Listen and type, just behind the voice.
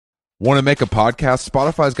Want to make a podcast?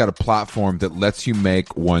 Spotify's got a platform that lets you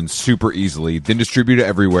make one super easily, then distribute it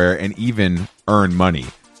everywhere, and even earn money.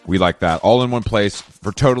 We like that. All in one place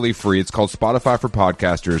for totally free. It's called Spotify for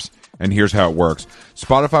Podcasters, and here's how it works.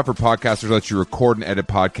 Spotify for Podcasters lets you record and edit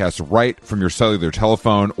podcasts right from your cellular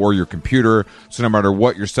telephone or your computer, so no matter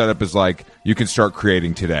what your setup is like, you can start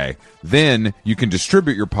creating today. Then you can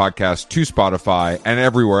distribute your podcast to Spotify and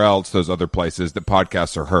everywhere else, those other places that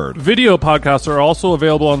podcasts are heard. Video podcasts are also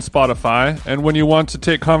available on Spotify, and when you want to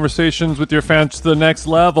take conversations with your fans to the next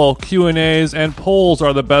level, Q&As and polls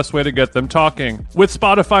are the best way to get them talking. With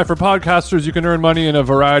Spotify for Podcasters, you can earn money in a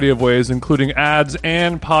variety of ways, including ads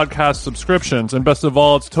and podcast subscriptions. And best of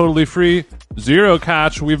all, it's totally free, zero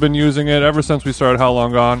catch. We've been using it ever since we started How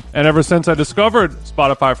Long Gone. And ever since I discovered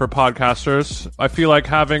Spotify for Podcasters, I feel like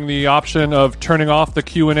having the option of turning off the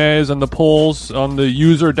Q&As and the polls on the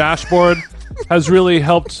user dashboard has really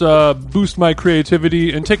helped boost my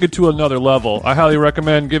creativity and take it to another level. I highly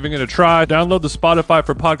recommend giving it a try. Download the Spotify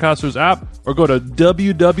for Podcasters app or go to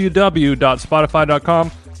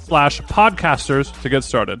www.spotify.com/podcasters to get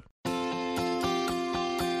started.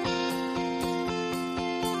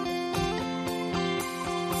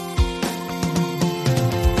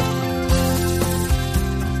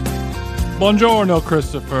 Buongiorno,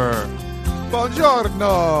 Christopher.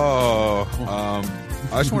 Buongiorno.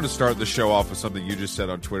 I just want to start the show off with something you just said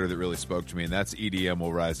on Twitter that really spoke to me, and that's EDM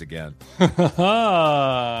will rise again. Let's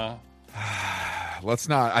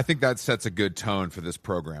not. I think that sets a good tone for this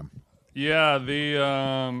program. Yeah, the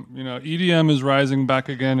EDM is rising back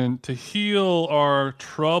again, and to heal our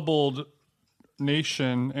troubled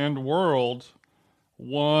nation and world,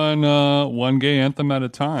 one gay anthem at a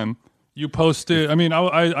time. You posted. I mean,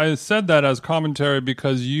 I said that as commentary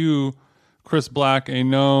because you, Chris Black, a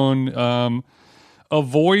known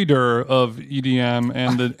avoider of EDM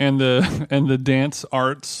and the dance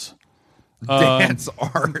arts. Dance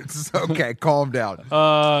arts. Okay, calm down.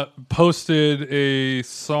 Posted a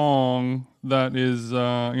song that is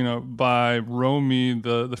by Romy,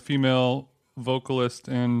 the female vocalist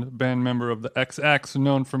and band member of the XX,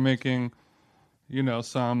 known for making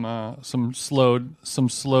some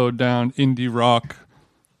slowed down indie rock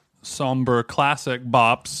somber classic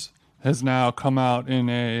bops, has now come out in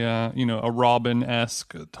a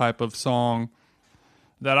Robin-esque type of song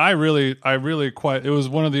that I really quite. It was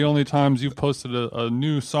one of the only times you've posted a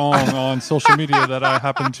new song on social media that I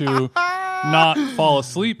happened to not fall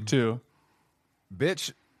asleep to.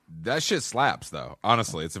 Bitch, that shit slaps though.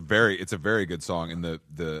 Honestly, it's a very good song, and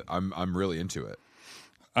I'm really into it.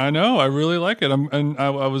 I know, I really like it. I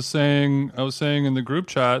was saying in the group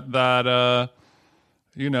chat that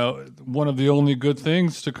one of the only good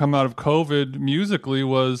things to come out of COVID musically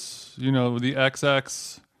was the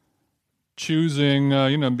XX choosing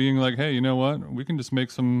being like, hey, you know what, we can just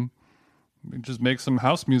make some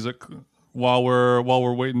house music while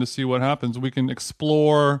we're waiting to see what happens. We can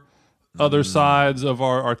explore other sides of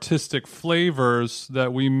our artistic flavors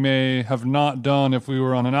that we may have not done if we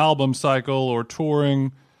were on an album cycle or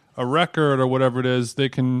touring a record or whatever it is. They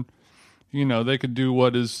can, they could do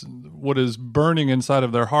what is burning inside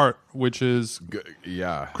of their heart, which is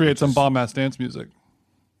create some bomb ass dance music.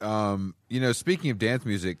 Speaking of dance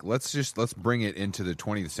music, let's bring it into the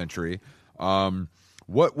 20th century.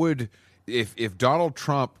 What would if Donald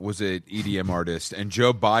Trump was an EDM artist and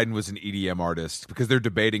Joe Biden was an EDM artist, because they're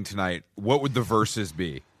debating tonight, what would the verses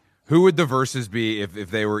be? Who would the verses be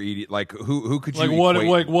if they were EDM? Like who could you what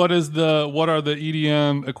are the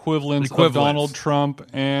EDM equivalents of Donald Trump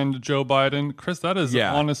and Joe Biden? Chris, that is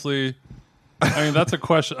honestly, I mean, that's a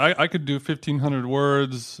question. I could do 1,500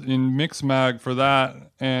 words in Mixmag for that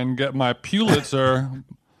and get my Pulitzer.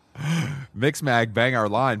 Mixmag, bang our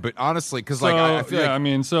line. But honestly, because I feel like, I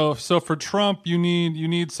mean, so for Trump, you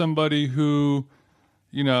need somebody who,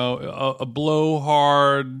 a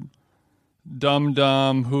blowhard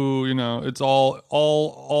dum who it's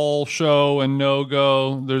all show and no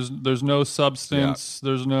go. There's no substance.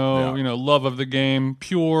 There's no love of the game.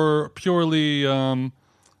 Purely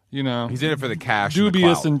he's in it for the cash,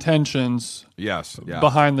 dubious intentions. Yes,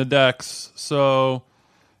 behind the decks. So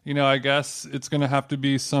I guess it's gonna have to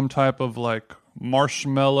be some type of like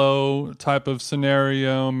marshmallow type of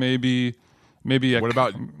scenario. Maybe what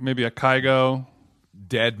about maybe a Kygo?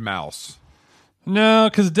 Dead Mouse. No,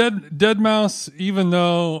 because Dead Mouse, even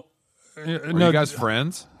though... Are you guys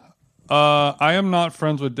friends? I am not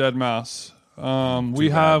friends with Dead Mouse. We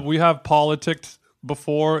have politicked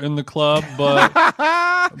before in the club, but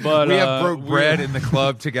we have broke bread in the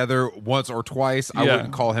club together once or twice. I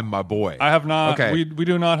wouldn't call him my boy. I have not. Okay. We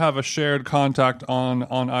do not have a shared contact on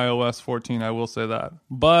iOS 14. I will say that.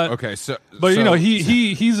 But okay, you know,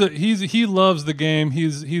 he loves the game.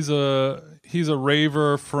 He's a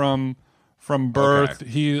raver from birth.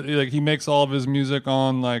 Okay. He makes all of his music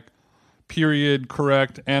on like period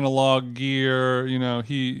correct analog gear. You know,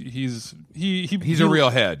 he's a real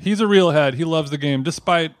head. He's a real head. He loves the game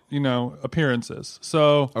despite, you know, appearances.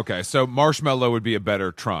 So okay, so Marshmello would be a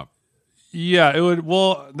better Trump. Yeah, it would.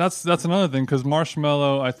 Well, that's another thing, because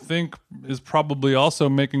Marshmello, I think, is probably also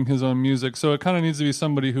making his own music. So it kind of needs to be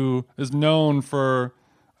somebody who is known for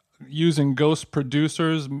using ghost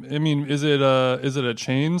producers. I mean, is it a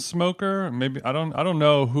chain smoker? Maybe I don't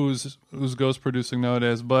know who's ghost producing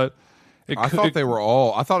nowadays, but I thought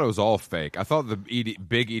it was all fake. I thought the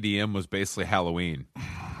big EDM was basically Halloween.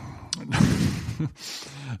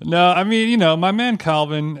 No, I mean, you know, my man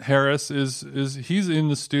Calvin Harris is he's in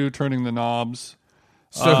the stew turning the knobs.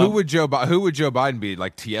 So who would Joe Biden be?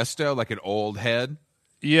 Like Tiesto, like an old head?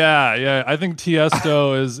 Yeah. I think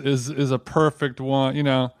Tiesto is a perfect one. You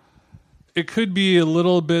know, it could be a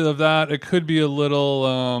little bit of that. It could be a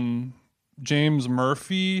little James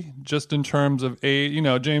Murphy, just in terms of age. You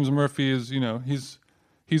know, James Murphy is, you know, he's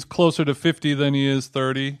closer to 50 than he is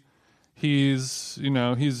 30. He's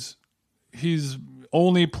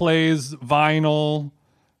only plays vinyl.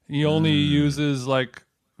 He only uses like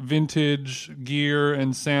vintage gear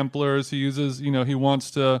and samplers. He uses, you know, he wants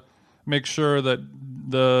to make sure that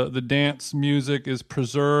the dance music is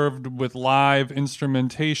preserved with live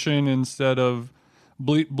instrumentation instead of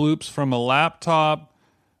bloops from a laptop.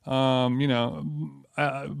 You know,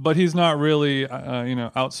 but he's not really, you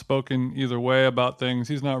know, outspoken either way about things.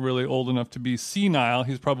 He's not really old enough to be senile.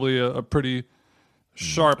 He's probably a pretty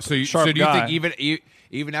sharp. So do you guy. Think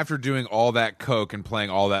even after doing all that coke and playing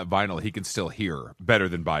all that vinyl, he can still hear better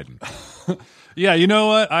than Biden? Yeah, you know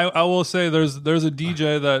what? I will say there's a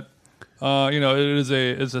DJ that you know,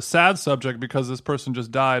 it's a sad subject because this person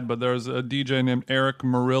just died, but there's a DJ named Eric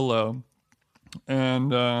Murillo,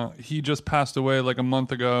 and he just passed away like a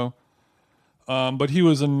month ago. But he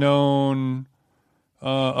was a known.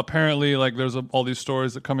 Apparently, like there's all these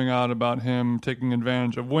stories that coming out about him taking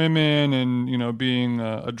advantage of women and, you know, being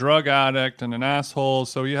a drug addict and an asshole.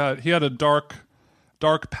 So he had a dark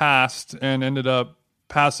past and ended up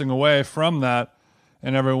passing away from that.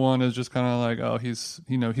 And everyone is just kind of like, oh, he's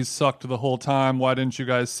sucked the whole time. Why didn't you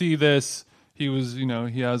guys see this? He was, you know,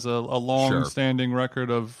 he has a long-standing record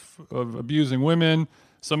of abusing women.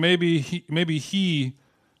 So maybe he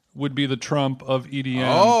would be the Trump of EDM.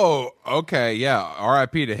 Oh, okay, yeah.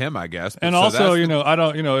 R.I.P. to him, I guess. And also, you know, I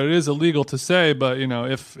don't, you know, it is illegal to say, but, you know,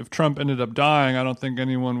 if Trump ended up dying, I don't think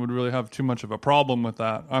anyone would really have too much of a problem with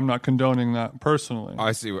that. I'm not condoning that personally.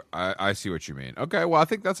 I see what you mean. Okay, well, I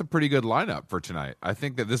think that's a pretty good lineup for tonight. I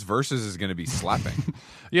think that this versus is going to be slapping.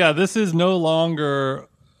 Yeah, this is no longer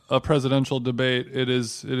a presidential debate. It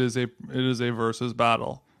is a versus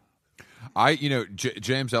battle.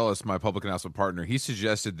 James Ellis, my public announcement partner, he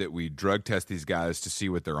suggested that we drug test these guys to see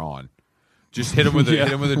what they're on. Just hit them with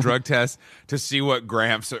a drug test to see what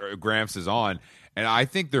Gramps is on, and I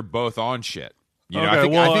think they're both on shit. You know,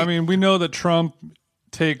 I mean, we know that Trump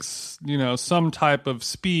takes, you know, some type of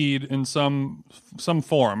speed in some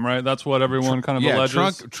form, right? That's what everyone kind of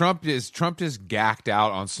alleges. Trump is gacked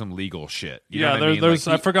out on some legal shit. You know what I mean? There's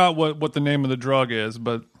I forgot what the name of the drug is,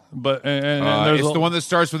 but it's the one that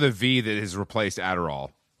starts with a V that has replaced Adderall.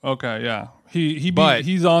 Okay, yeah,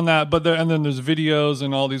 he's on that, but then there's videos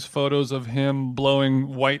and all these photos of him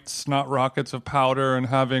blowing white snot rockets of powder and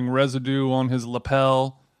having residue on his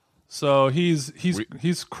lapel. So he's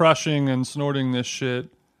crushing and snorting this shit,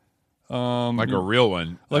 like a real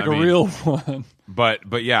one, real one.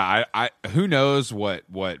 But yeah, I who knows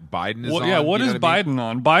what Biden is on? Yeah, what is Biden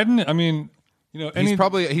on? Biden, I mean. You know, he's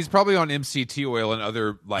probably on MCT oil and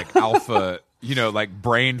other like alpha, you know, like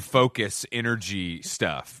brain focus energy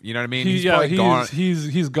stuff. You know what I mean? He's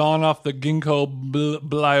gone off the ginkgo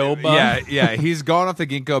biloba. Yeah, he's gone off the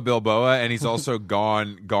ginkgo biloba, and he's also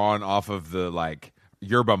gone off of the like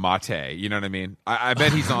yerba mate. You know what I mean? I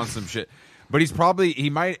bet he's on some shit. But he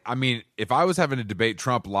might. I mean, if I was having to debate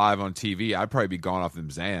Trump live on TV, I'd probably be gone off them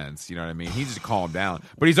Xans. You know what I mean? He's just calm down.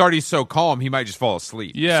 But he's already so calm, he might just fall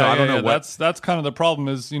asleep. Yeah, so I don't know what. That's kind of the problem.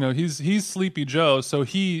 Is, you know, he's Sleepy Joe, so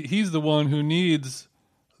he's the one who needs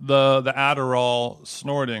the Adderall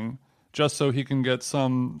snorting just so he can get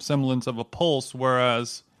some semblance of a pulse.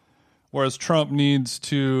 Whereas Trump needs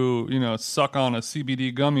to, you know, suck on a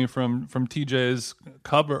CBD gummy from TJ's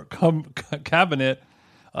cabinet.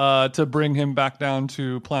 to bring him back down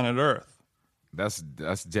to planet Earth. That's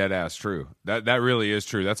dead ass true. That really is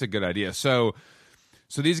true. That's a good idea. So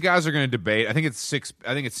these guys are going to debate. I think it's 6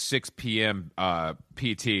 p.m.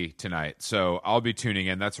 PT tonight. So I'll be tuning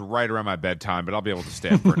in. That's right around my bedtime, but I'll be able to stay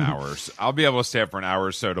up for an hour. I'll be able to stay up for an hour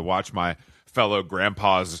or so to watch my fellow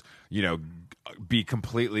grandpas, be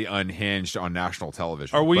completely unhinged on national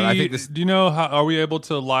television. Are we? But I think this, do you know how? Are we able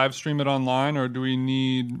to live stream it online, or do we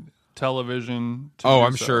need television?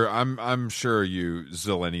 I'm sure. I'm sure you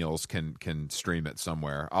zillennials can stream it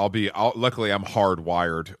somewhere. Luckily, I'm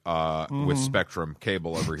hardwired with Spectrum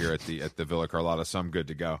cable over here at the Villa Carlotta, so I'm good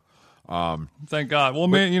to go. Thank God.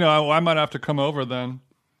 Well, I might have to come over then.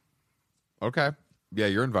 Okay. Yeah,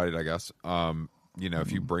 you're invited, I guess.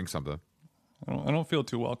 If you bring something. I don't feel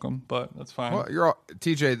too welcome, but that's fine. Well, you're all,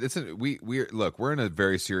 TJ. We're in a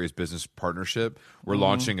very serious business partnership. We're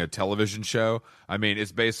launching a television show. I mean,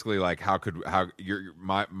 it's basically like we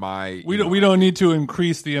don't need to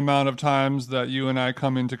increase the amount of times that you and I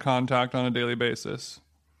come into contact on a daily basis.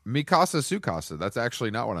 Mi casa su casa. That's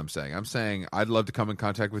actually not what I'm saying. I'm saying I'd love to come in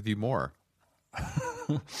contact with you more.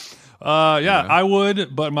 I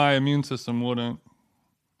would, but my immune system wouldn't.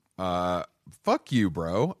 Fuck you,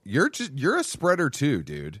 bro. You're a spreader too,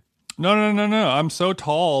 dude. No. I'm so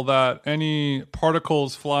tall that any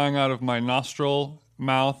particles flying out of my nostril,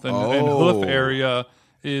 mouth, and hoof area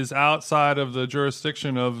is outside of the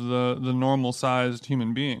jurisdiction of the normal-sized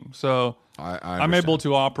human being. So I'm able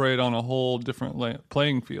to operate on a whole different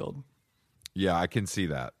playing field. Yeah, I can see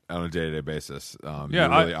that on a day-to-day basis. I'm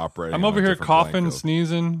over here coughing,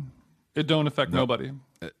 sneezing. It don't affect nobody.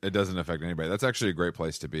 It doesn't affect anybody. That's actually a great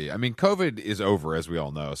place to be. I mean, COVID is over, as we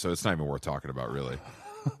all know, so it's not even worth talking about, really.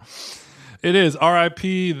 It is.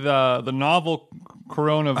 R.I.P. the novel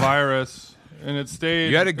coronavirus, and it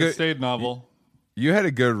stayed novel. You had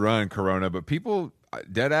a good run, Corona, but people,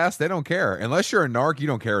 dead ass, they don't care. Unless you're a narc, you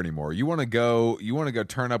don't care anymore. You want to go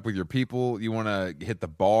turn up with your people. You want to hit the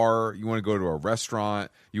bar. You want to go to a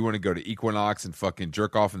restaurant. You want to go to Equinox and fucking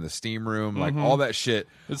jerk off in the steam room. Like all that shit.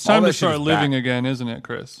 It's time to start living again, isn't it,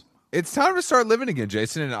 Chris? It's time to start living again,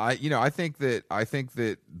 Jason. And I think that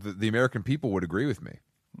the American people would agree with me.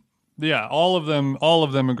 Yeah, all of them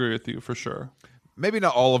agree with you for sure. Maybe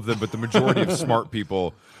not all of them, but the majority of smart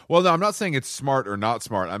people. Well, no, I'm not saying it's smart or not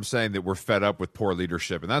smart. I'm saying that we're fed up with poor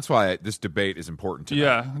leadership, and that's why this debate is important to me.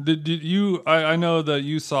 Yeah. Did you? I know that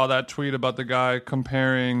you saw that tweet about the guy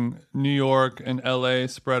comparing New York and L.A.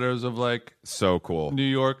 spreaders of so cool. New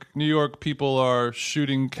York people are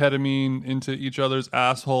shooting ketamine into each other's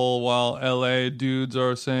asshole, while L.A. dudes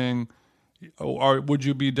are saying, "Would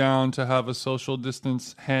you be down to have a social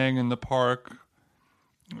distance hang in the park?"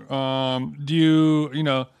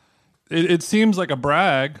 It seems like a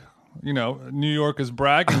brag. New York is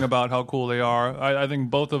bragging about how cool they are. I think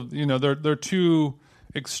both of they're two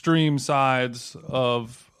extreme sides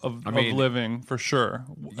of living for sure,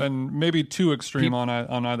 and maybe too extreme on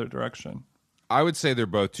either direction. I would say they're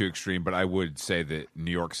both too extreme, but I would say that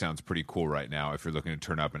New York sounds pretty cool right now if you're looking to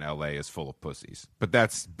turn up and LA is full of pussies. But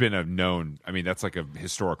that's been that's like a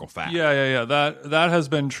historical fact. Yeah. That has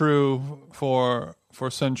been true for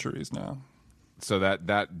centuries now. So the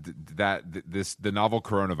novel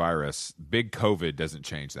coronavirus, big COVID doesn't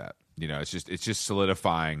change that. It's just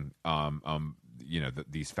solidifying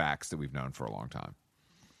these facts that we've known for a long time.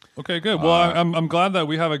 Okay, good. Well, I'm glad that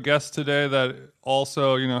we have a guest today that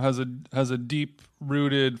also has a deep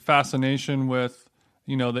rooted fascination with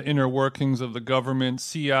the inner workings of the government,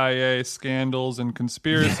 CIA scandals, and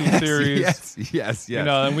conspiracy theories. Yes.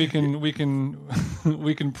 And we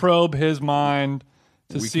can probe his mind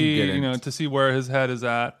to see where his head is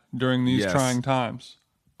at during these trying times.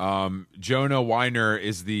 Jonah Weiner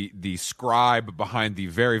is the scribe behind the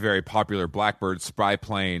very, very popular Blackbird spy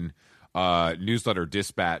plane newsletter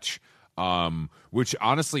Dispatch, which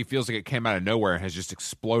honestly feels like it came out of nowhere and has just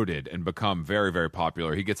exploded and become very, very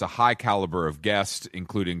popular. He gets a high caliber of guests,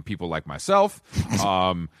 including people like myself,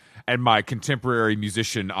 and my contemporary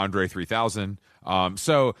musician Andre 3000.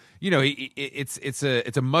 So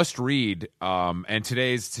it's a must read. And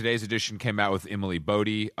today's edition came out with Emily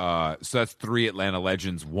Bodie. So that's 3 Atlanta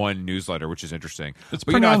legends, 1 newsletter, which is interesting. It's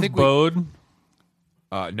pronounced Bode.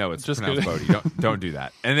 No, it's just pronounced Bodie. Don't do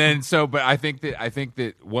that. And then but I think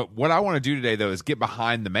that what I want to do today though is get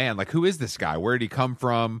behind the man. Like, who is this guy? Where did he come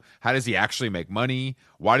from? How does he actually make money?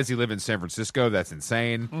 Why does he live in San Francisco? That's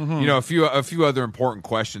insane. Mm-hmm. A few other important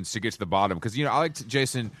questions to get to the bottom, because I like to,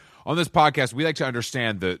 Jason, on this podcast we like to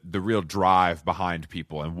understand the real drive behind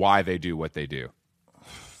people and why they do what they do.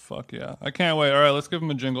 Fuck yeah, I can't wait. All right, let's give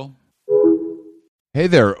him a jingle. Hey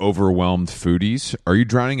there, overwhelmed foodies. Are you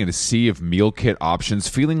drowning in a sea of meal kit options,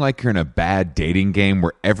 feeling like you're in a bad dating game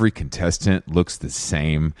where every contestant looks the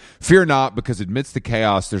same? Fear not, because amidst the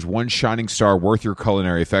chaos, there's one shining star worth your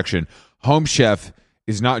culinary affection. Home Chef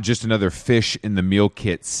is not just another fish in the meal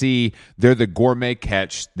kit sea. They're the gourmet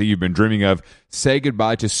catch that you've been dreaming of. Say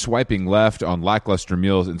goodbye to swiping left on lackluster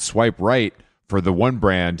meals and swipe right for the one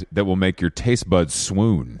brand that will make your taste buds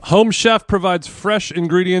swoon. Home Chef provides fresh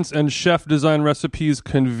ingredients and chef-design recipes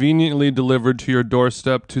conveniently delivered to your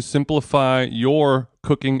doorstep to simplify your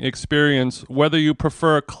cooking experience. Whether you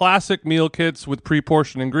prefer classic meal kits with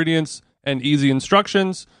pre-portioned ingredients and easy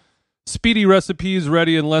instructions, speedy recipes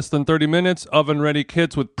ready in less than 30 minutes, oven-ready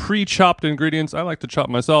kits with pre-chopped ingredients, I like to chop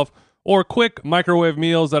myself, or quick microwave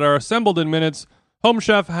meals that are assembled in minutes, Home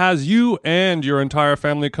Chef has you and your entire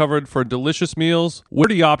family covered for delicious meals,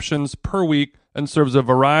 witty options per week, and serves a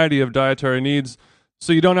variety of dietary needs,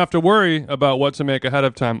 so you don't have to worry about what to make ahead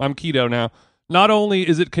of time. I'm keto now. Not only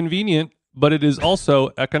is it convenient, but it is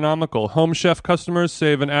also economical. Home Chef customers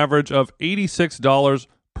save an average of $86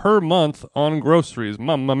 per month on groceries.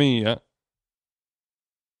 Mamma mia.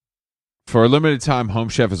 For a limited time, Home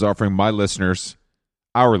Chef is offering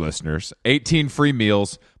our listeners, 18 free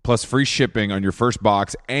meals plus free shipping on your first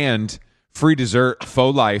box and free dessert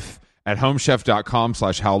for life at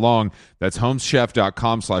homechef.com/howlong. That's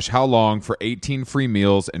homechef.com/howlong for 18 free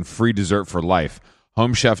meals and free dessert for life.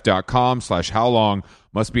 Homechef.com/howlong.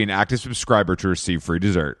 Must be an active subscriber to receive free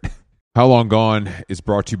dessert. How Long Gone is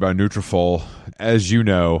brought to you by Nutrafol. As you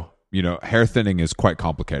know, hair thinning is quite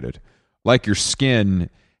complicated. Like your skin,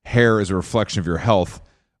 hair is a reflection of your health.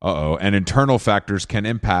 And internal factors can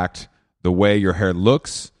impact the way your hair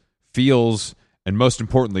looks, feels, and most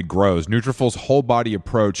importantly, grows. Nutrafol's whole body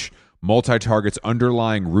approach multi-targets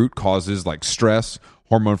underlying root causes like stress,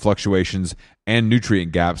 hormone fluctuations, and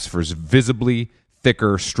nutrient gaps for visibly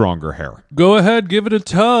thicker, stronger hair. Go ahead, give it a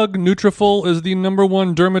tug. Nutrafol is the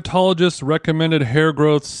 #1 dermatologist recommended hair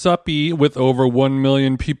growth suppy with over 1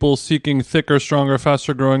 million people seeking thicker, stronger,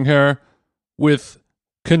 faster growing hair with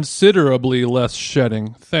considerably less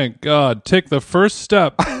shedding. Thank God. Take the first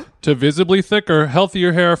step to visibly thicker,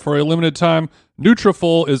 healthier hair for a limited time.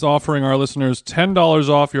 Nutrafol is offering our listeners $10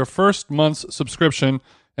 off your first month's subscription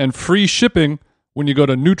and free shipping when you go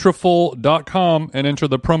to Nutrafol.com and enter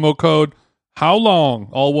the promo code HOWLONG,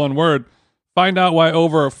 all one word. Find out why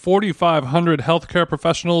over 4,500 healthcare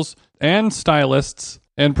professionals and stylists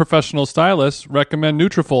and professional stylists recommend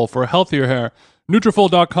Nutrafol for healthier hair.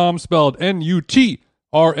 Nutrafol.com, spelled Nutrafol.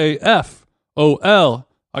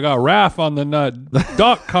 I got RAF on the nut.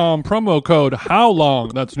 .com promo code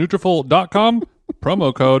HOWLONG. That's Nutrafol.com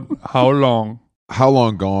promo code HOWLONG. How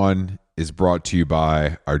Long Gone is brought to you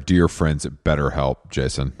by our dear friends at BetterHelp,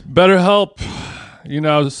 Jason. BetterHelp.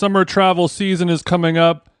 Summer travel season is coming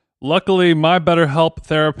up. Luckily, my BetterHelp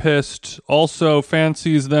therapist also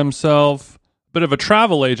fancies themselves a bit of a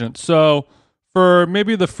travel agent. So for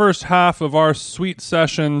maybe the first half of our sweet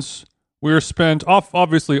sessions, we were spent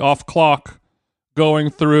obviously off clock, going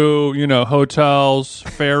through, hotels,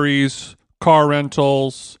 ferries, car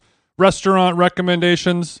rentals, restaurant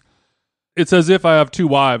recommendations. It's as if I have two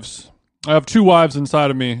wives. I have two wives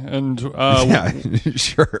inside of me, and yeah,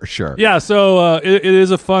 sure. Yeah, so it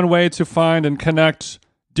is a fun way to find and connect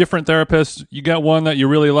different therapists. You get one that you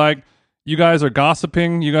really like. You guys are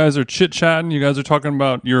gossiping. You guys are chit-chatting. You guys are talking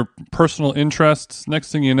about your personal interests.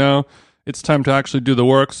 Next thing you know, it's time to actually do the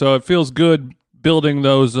work. So it feels good building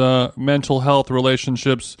those mental health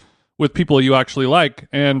relationships with people you actually like.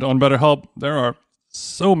 And on BetterHelp, there are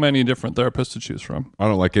so many different therapists to choose from. I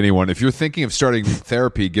don't like anyone. If you're thinking of starting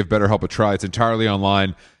therapy, give BetterHelp a try. It's entirely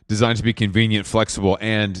online, designed to be convenient, flexible,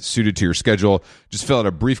 and suited to your schedule. Just fill out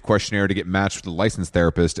a brief questionnaire to get matched with a licensed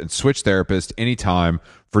therapist and switch therapist anytime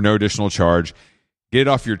for no additional charge. Get it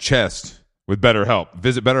off your chest with BetterHelp.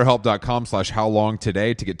 Visit BetterHelp.com/howlong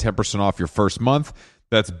today to get 10% off your first month.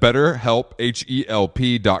 That's BetterHelp,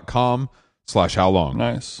 HELP.com/howlong.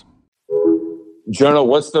 Nice. Jonah,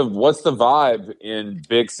 what's the vibe in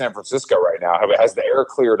big San Francisco right now? Has the air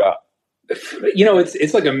cleared up?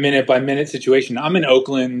 It's like a minute by minute situation. I'm in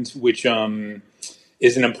Oakland, which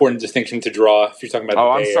is an important distinction to draw if you're talking about.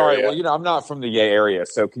 I'm sorry. Area. Well, I'm not from the Bay Area,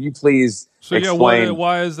 so can you please explain?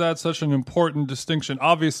 Why is that such an important distinction?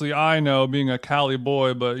 Obviously, I know, being a Cali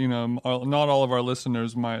boy, but not all of our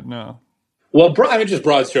listeners might know. Well, just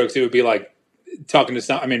broad strokes, it would be like talking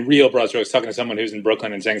to real broad strokes, talking to someone who's in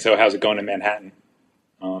Brooklyn and saying, "So, how's it going in Manhattan?"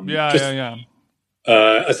 Yeah.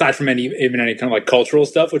 Aside from any kind of like cultural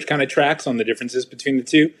stuff, which kind of tracks on the differences between the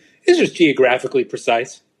two, it's just geographically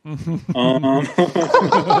precise. So,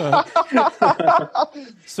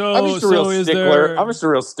 I'm just a real is stickler. there? I'm just a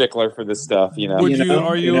real stickler for this stuff, Would You you? know,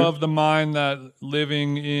 Are you you know? of the mind that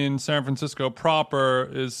living in San Francisco proper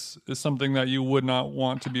is something that you would not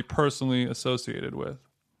want to be personally associated with?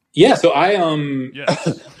 Yeah. So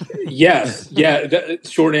Yes. yes, yeah. The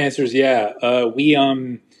short answer is yeah.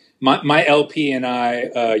 My LP and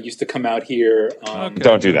I used to come out here. Okay.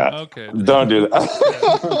 Don't do that. Okay. Don't do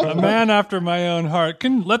that. A man after my own heart.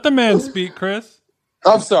 Can let the man speak, Chris.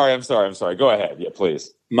 I'm sorry. Go ahead. Yeah,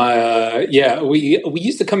 please. We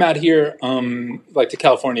used to come out here like to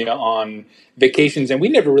California on vacations, and we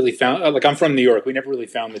never really found like I'm from New York. We never really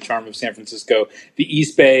found the charm of San Francisco. The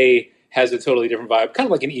East Bay has a totally different vibe, kind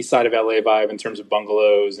of like an East Side of LA vibe in terms of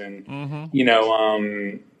bungalows and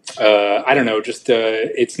I don't know, just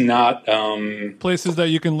it's not Places that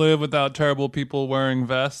you can live without terrible people wearing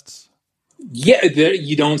vests.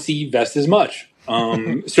 you don't see vests as much.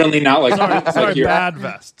 Certainly not like Sorry, here. bad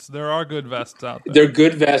vests. There are good vests out there. They're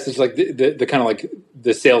good vests. It's like the kind of like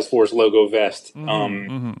the Salesforce logo vest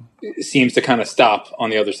seems to kind of stop on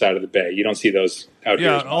the other side of the bay. You don't see those out here.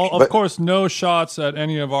 Yeah, of course, no shots at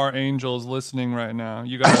any of our angels listening right now.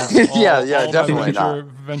 You guys, definitely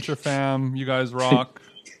Venture fam, you guys rock.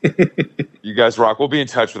 You guys rock. We'll be in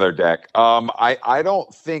touch with our deck. I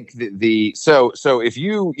don't think that so if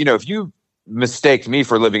you mistaked me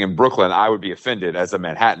for living in Brooklyn, I would be offended as a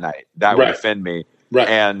Manhattanite. That would offend me. Right.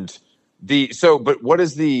 And but what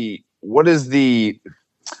is the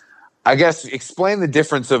I guess explain the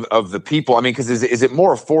difference of the people. I mean, because is it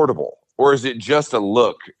more affordable, or is it just a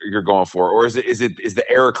look you're going for, or is the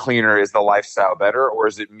air cleaner, is the lifestyle better, or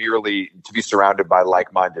is it merely to be surrounded by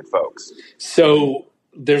like-minded folks? So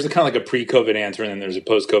there's a kind of like a pre-COVID answer, and then there's a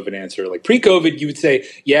post-COVID answer. Like pre-COVID, you would say,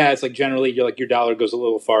 yeah, it's like generally you're like your dollar goes a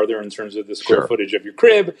little farther in terms of the square footage of your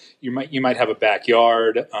crib. You might have a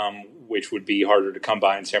backyard, which would be harder to come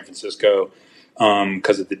by in San Francisco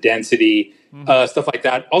because of the density, stuff like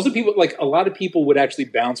that. Also, people like a lot of people would actually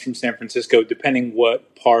bounce from San Francisco depending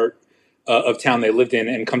what part of town they lived in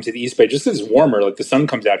and come to the East Bay just because it's warmer. Like the sun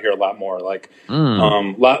comes out here a lot more. Like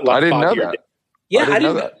lot I didn't know that. Yeah, I didn't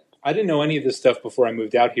know that. I didn't know any of this stuff before I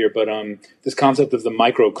moved out here, but this concept of the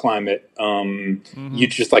microclimate,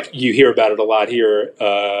 you hear about it a lot here.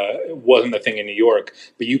 Wasn't a thing in New York,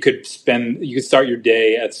 but you could start your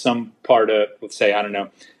day at some part of, let's say, I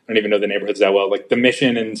don't even know the neighborhoods that well, like the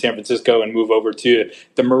Mission in San Francisco, and move over to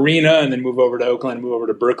the Marina, and then move over to Oakland, move over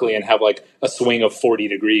to Berkeley, and have like a swing of 40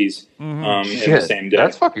 degrees in the same day.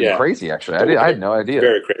 That's fucking crazy. Actually, I had no idea.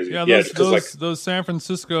 Very crazy. Yeah, those San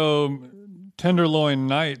Francisco Tenderloin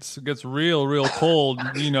nights, it gets real cold.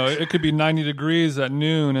 It could be 90 degrees at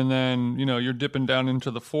noon, and then you're dipping down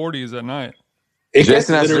into the 40s at night. It gets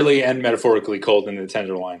literally and metaphorically cold in the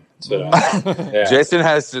Tenderloin. So, Jason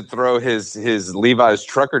has to throw his Levi's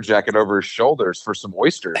trucker jacket over his shoulders for some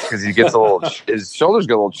oysters because his shoulders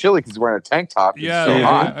get a little chilly because he's wearing a tank top. Yeah, so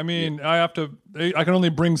hot. I mean, I can only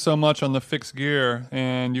bring so much on the fixed gear,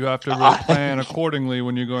 and you have to really plan accordingly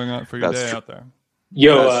when you're going out for your day out there.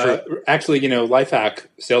 Actually, life hack,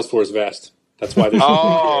 Salesforce vest. That's why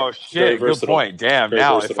there's shit, good point. Damn,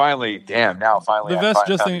 now finally. The vest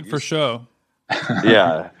just ain't for show.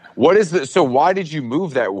 Yeah. What is so why did you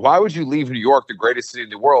move that? Why would you leave New York, the greatest city in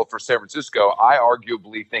the world, for San Francisco? I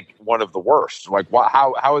arguably think one of the worst. Like,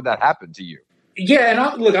 how would that happen to you? Yeah, and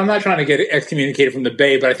I'm not trying to get excommunicated from the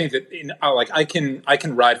Bay, but I think that I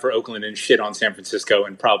can ride for Oakland and shit on San Francisco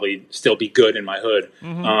and probably still be good in my hood.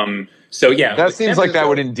 So yeah, that seems like that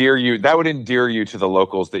would endear you. That would endear you to the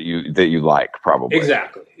locals that you like, probably.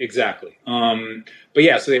 Exactly. But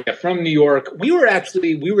yeah, so from New York, we were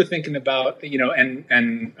thinking about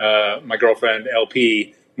and my girlfriend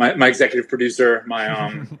LP, my executive producer, my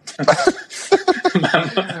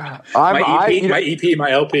EP,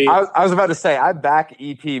 my LP. I was about to say I back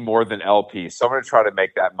EP more than LP, so I'm going to try to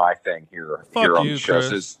make that my thing here on the show.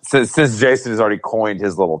 Since Jason has already coined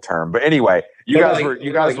his little term, but anyway, you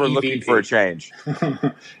guys were looking for a change.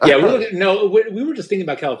 Yeah, we were just thinking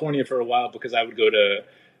about California for a while because I would go to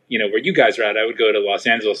where you guys are at. I would go to Los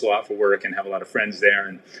Angeles a lot for work and have a lot of friends there,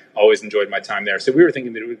 and always enjoyed my time there. So we were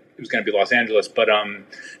thinking that it was going to be Los Angeles, but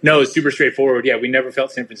no, it's super straightforward. Yeah, we never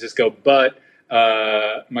felt San Francisco, but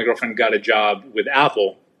my girlfriend got a job with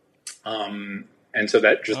Apple, and so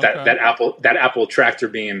that Apple tractor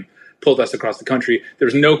beam pulled us across the country. There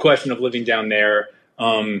was no question of living down there.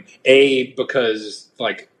 Because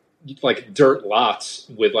like dirt lots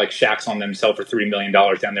with like shacks on them sell for $3 million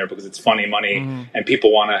down there because it's funny money and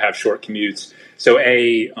people want to have short commutes. So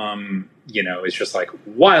it's just like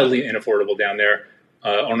wildly unaffordable down there.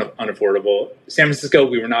 unaffordable. San Francisco,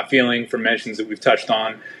 we were not feeling for mentions that we've touched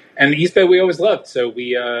on. And the East Bay we always loved. So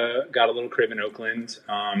we got a little crib in Oakland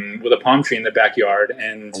with a palm tree in the backyard.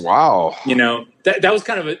 And, wow, that was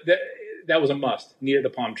kind of that was a must. Needed a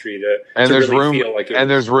palm tree to there's really room, feel like it. And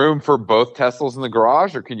there's room for both Teslas in the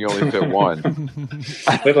garage, or can you only fit one?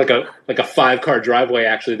 We have like a 5-car driveway,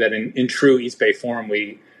 actually, that in true East Bay form,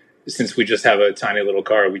 since we just have a tiny little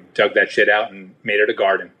car, we dug that shit out and made it a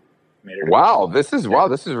garden. This is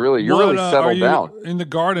really, you're really settled down. In the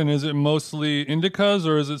garden, is it mostly indicas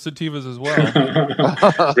or is it sativas as well?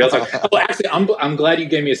 Real talk. Well, actually, I'm glad you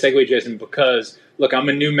gave me a segue, Jason, because look, I'm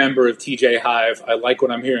a new member of TJ Hive. I like what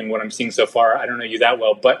I'm hearing, what I'm seeing so far. I don't know you that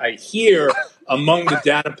well, but I hear among the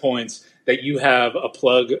data points that you have a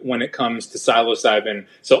plug when it comes to psilocybin.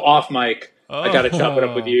 So off mic, I got to chop it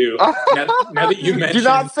up with you. Now that you mentioned... Do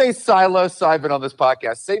not say psilocybin on this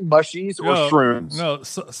podcast. Say mushies or shrooms. No,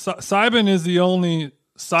 Cybin is the only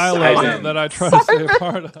silo that I try to stay a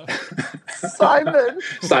part of.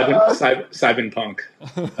 Cybin punk.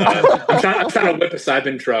 I'm trying to whip a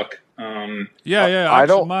Cybin truck. Yeah.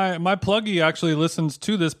 Actually, my pluggy actually listens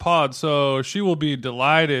to this pod, so she will be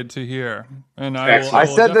delighted to hear. And I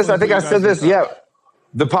said this. Yeah.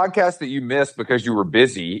 The podcast that you missed because you were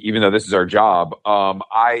busy, even though this is our job,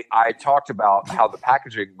 I talked about how the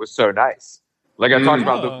packaging was so nice. Like I talked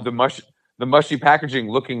about the mushy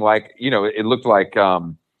packaging looking like, it looked like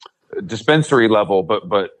dispensary level,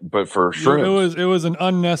 but for shrooms. It was an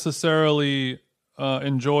unnecessarily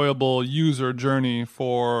enjoyable user journey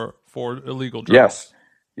for illegal drugs.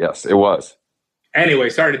 Yes, it was. Anyway,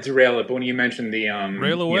 sorry to derail it, but when you mentioned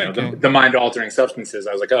the mind-altering substances,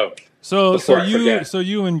 I was like, oh. So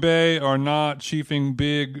you and Bay are not chiefing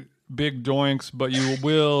big doinks, but you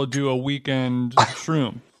will do a weekend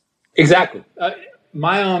shroom. Exactly.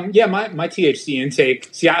 My THC intake.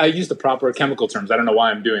 See, I use the proper chemical terms. I don't know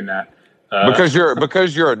why I'm doing that. Because you're a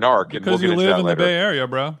narc. Because you live in the Bay Area,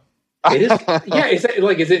 bro. It is. Yeah. Is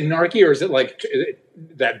it narky or is it like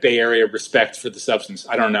that Bay Area respect for the substance?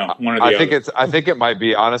 I don't know. One or the other. I think it might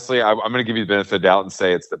be. Honestly, I'm going to give you the benefit of the doubt and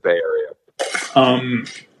say it's the Bay Area.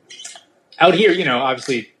 Out here,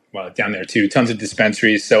 obviously, well, down there too, tons of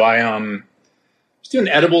dispensaries. So I was doing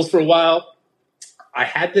edibles for a while. I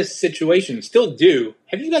had this situation, still do.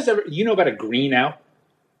 Have you guys ever, about a green out?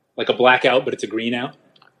 Like a blackout, but it's a green out?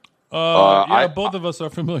 Both of us are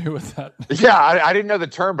familiar with that. Yeah, I didn't know the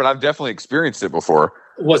term, but I've definitely experienced it before.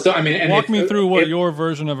 Well, so I mean, walk me through what your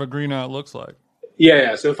version of a green out looks like.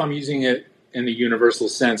 Yeah. So if I'm using it in the universal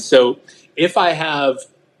sense, so if I have,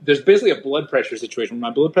 there's basically a blood pressure situation. My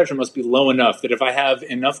blood pressure must be low enough that if I have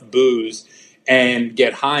enough booze and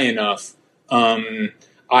get high enough,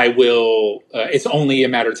 I will. It's only a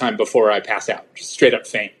matter of time before I pass out, just straight up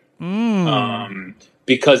faint.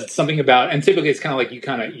 Because it's something about, and typically it's kind of like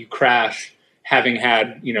you crash having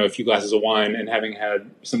had, a few glasses of wine and having had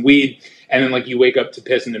some weed. And then like you wake up to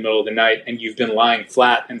piss in the middle of the night and you've been lying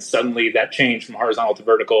flat and suddenly that change from horizontal to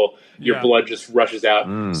vertical, your blood just rushes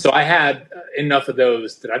out. So I had enough of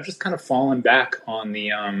those that I've just kind of fallen back on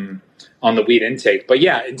the weed intake. But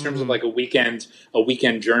yeah, in terms of like a weekend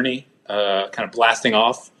journey, kind of blasting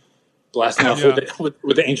off with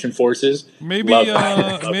the ancient forces. Maybe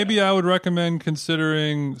I would recommend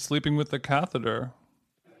considering sleeping with the catheter.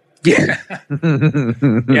 Yeah,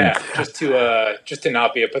 yeah, just to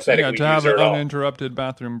not be a pathetic. To have an uninterrupted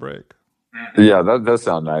bathroom break. Yeah, that does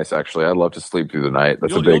sound nice. Actually, I'd love to sleep through the night.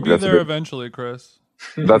 You'll be there eventually, Chris.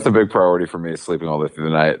 That's a big priority for me, sleeping all the way through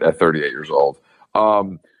the night at 38 years old.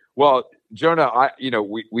 Well, Jonah,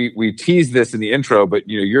 we teased this in the intro, but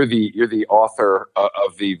you're the author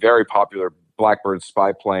of the very popular Blackbird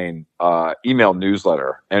Spy Plane email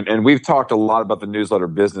newsletter, and we've talked a lot about the newsletter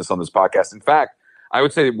business on this podcast. In fact, I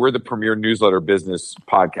would say we're the premier newsletter business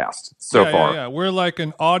podcast so far. Yeah, we're like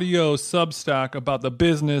an audio Substack about the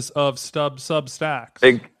business of Substacks.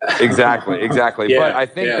 Exactly. Yeah, but I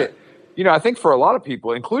think that I think for a lot of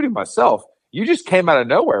people, including myself, you just came out of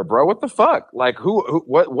nowhere, bro. What the fuck? Like,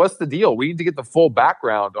 what's the deal? We need to get the full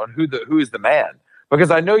background on who is the man, because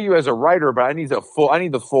I know you as a writer, but I need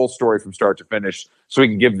the full story from start to finish so we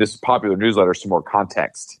can give this popular newsletter some more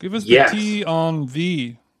context. Give us the tea on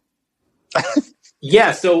V.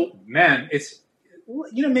 Yeah, so man, it's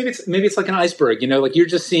maybe it's like an iceberg. Like you're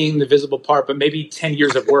just seeing the visible part, but maybe 10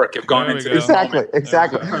 years of work have gone into this.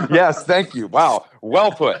 Exactly. Yes, thank you. Wow,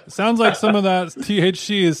 well put. Sounds like some of that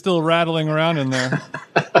THC is still rattling around in there.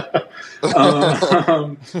 I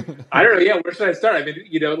don't know. Yeah, where should I start? I mean,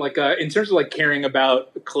 in terms of like caring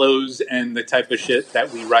about clothes and the type of shit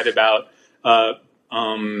that we write about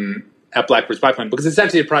at Blackbird Spy Plane, because it's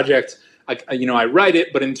actually a project like, you know, I write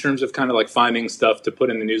it, but in terms of kind of like finding stuff to put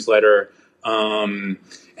in the newsletter, and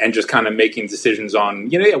just kind of making decisions on,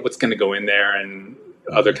 you know, what's going to go in there and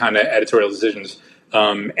other kind of editorial decisions.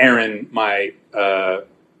 Erin, I'm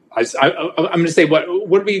going to say, what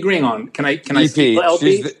are we agreeing on? Can I EP.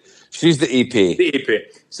 LP? She's the EP. The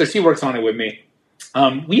EP. So she works on it with me.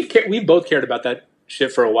 We've both cared about that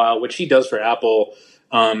shit for a while. What she does for Apple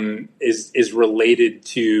is related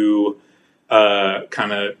to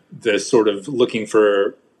kind of the sort of looking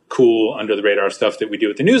for cool under the radar stuff that we do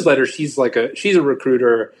with the newsletter. She's a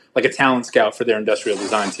recruiter, like a talent scout for their industrial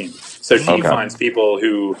design team. So she finds people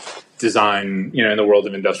who design, you know, in the world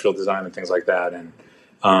of industrial design and things like that, and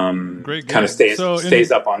kind of stays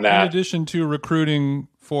up on that. In addition to recruiting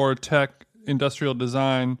for tech industrial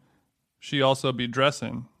design, she also be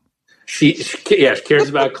dressing. She cares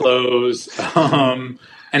about clothes.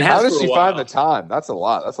 And how does she find the time? That's a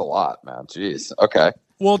lot, man. Jeez. Okay.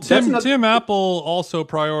 Well, Tim Apple also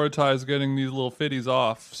prioritized getting these little fitties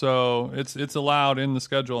off, so it's allowed in the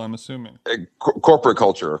schedule, I'm assuming. Corporate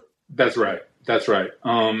culture. That's right.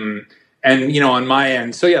 And, you know, on my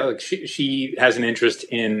end, so yeah, like she has an interest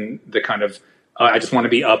in the kind of, I just want to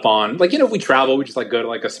be up on, like, you know, if we travel, we just like go to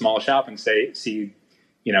like a small shop and see,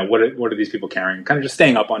 you know, what are these people carrying? Kind of just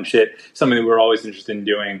staying up on shit, something that we're always interested in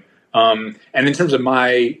doing. And in terms of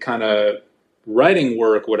my kind of writing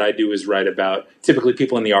work, what I do is write about typically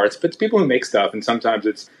people in the arts, but it's people who make stuff. And sometimes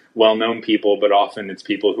it's well-known people, but often it's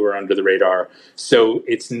people who are under the radar. So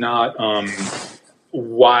it's not,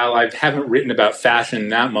 while I haven't written about fashion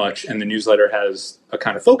that much, and the newsletter has a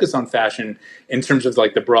kind of focus on fashion in terms of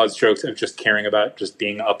like the broad strokes of just caring about just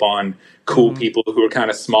being up on cool people who are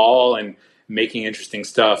kind of small and making interesting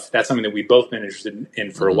stuff. That's something that we've both been interested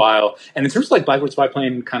in for a while. And in terms of like Blackbird Spy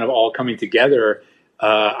Plane kind of all coming together,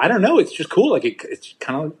 I don't know. It's just cool. Like it's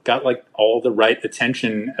kind of got like all the right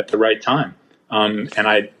attention at the right time. And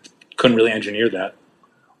I couldn't really engineer that.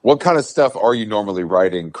 What kind of stuff are you normally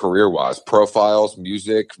writing career-wise? Profiles,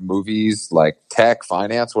 music, movies, like tech,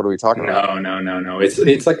 finance? What are we talking about? No.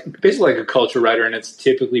 It's like basically like a culture writer, and it's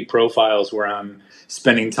typically profiles where I'm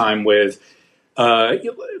spending time with.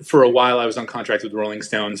 For a while, I was on contract with Rolling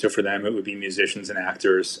Stone, so for them, it would be musicians and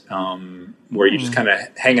actors, where you're just kind of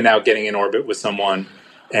hanging out, getting in orbit with someone.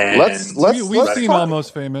 And we've seen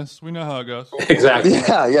Almost Famous. We know how it goes. Exactly.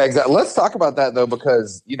 Yeah, exactly. Let's talk about that, though,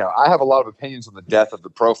 because, you know, I have a lot of opinions on the death of the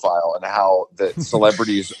profile and how the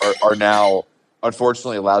celebrities are now,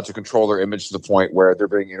 unfortunately, allowed to control their image to the point where they're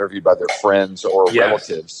being interviewed by their friends or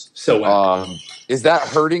relatives. So is that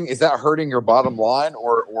hurting your bottom line,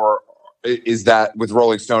 or is that with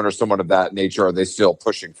Rolling Stone or someone of that nature? Are they still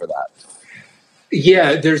pushing for that?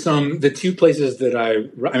 Yeah, there's the two places that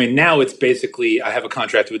I mean, now it's basically, I have a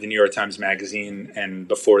contract with the New York Times Magazine, and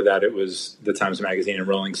before that it was the Times Magazine and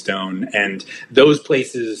Rolling Stone. And those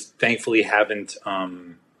places, thankfully, haven't,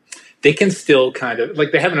 they can still kind of,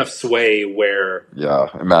 like, they have enough sway where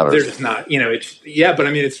it matters. They're just not, you know, but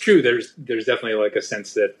I mean, it's true. There's definitely like a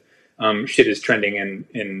sense that shit is trending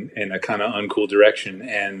in a kind of uncool direction.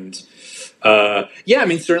 And I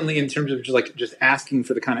mean, certainly in terms of just asking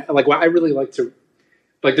for the kind of, like, what I really like to,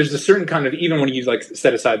 like, there's a certain kind of, even when you like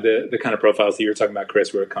set aside the kind of profiles that you were talking about,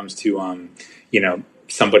 Chris, where it comes to, you know,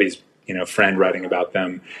 somebody's, you know, friend writing about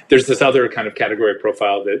them, there's this other kind of category of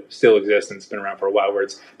profile that still exists and it's been around for a while, where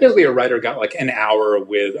it's basically a writer got like an hour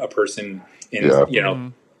with a person in, you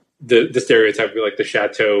know, the stereotype of like the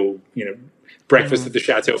chateau, you know, breakfast at the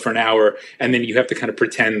chateau for an hour, and then you have to kind of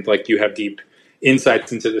pretend like you have deep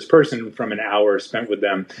insights into this person from an hour spent with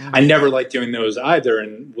them. I never liked doing those either,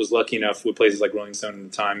 and was lucky enough with places like Rolling Stone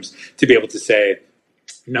and the Times to be able to say,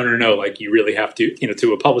 no, like, you really have to, you know,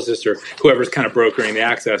 to a publicist or whoever's kind of brokering the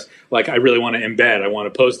access, like, I really want to embed, I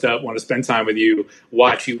want to post up, want to spend time with you,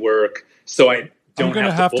 watch you work, so I don't I'm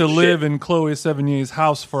gonna have to live in Chloe Sevigny's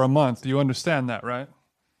house for a month. You understand that, right?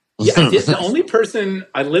 Yeah, the only person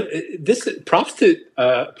I live. This props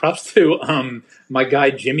to my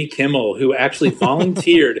guy Jimmy Kimmel, who actually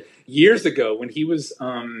volunteered years ago when he was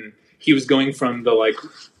going from the, like,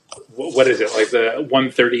 what is it, like the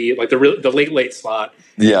 1:30, like the late slot.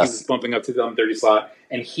 Yes, he was bumping up to the 1:30 slot,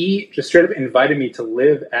 and he just straight up invited me to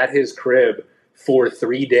live at his crib for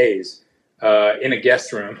 3 days in a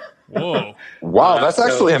guest room. Whoa! Wow, that's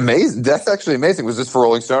actually amazing. That's actually amazing. Was this for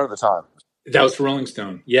Rolling Stone at the time? That was for Rolling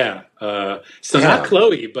Stone, yeah. Not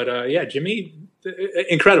Chloe, but Jimmy,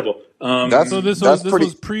 incredible. So this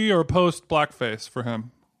was pre or post blackface for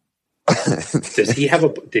him? Does he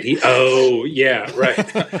have did he? Oh, yeah, right.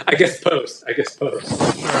 I guess post.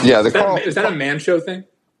 Yeah. Is that a Man Show thing?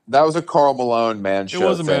 That was a Carl Malone Man Show. It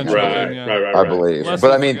was a Man Show thing. thing, yeah. Right. I believe.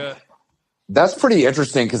 But I mean, That's pretty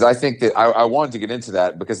interesting because I think that I wanted to get into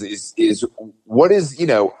that because what is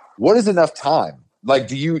enough time? Like,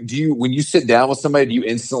 do you when you sit down with somebody,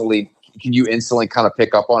 can you instantly kind of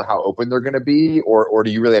pick up on how open they're going to be, or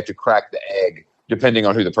do you really have to crack the egg depending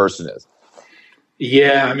on who the person is?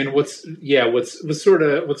 Yeah, I mean, what sort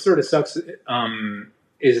of sucks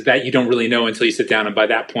is that you don't really know until you sit down, and by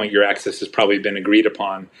that point, your access has probably been agreed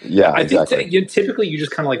upon. Yeah, I exactly. think typically you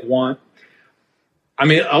just kind of like want. I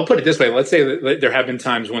mean, I'll put it this way. Let's say that there have been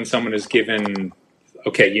times when someone is given,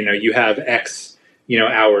 okay, you have X,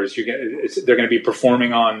 hours. They're going to be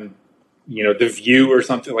performing on, The View or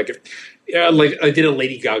something like. Like I did a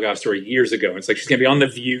Lady Gaga story years ago. It's like she's going to be on The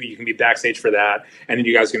View. You can be backstage for that, and then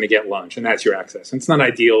you guys are going to get lunch, and that's your access. And it's not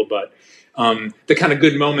ideal, but the kind of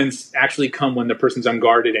good moments actually come when the person's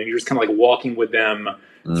unguarded, and you're just kind of like walking with them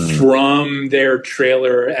from their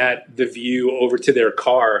trailer at The View over to their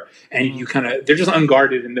car, and they're just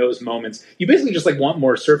unguarded in those moments. You basically just like want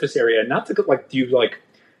more surface area, not to like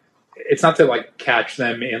it's not to like catch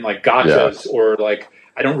them in like gotchas or like.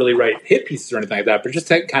 I don't really write hit pieces or anything like that, but just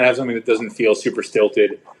to kind of have something that doesn't feel super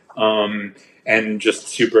stilted and just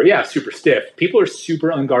super stiff. People are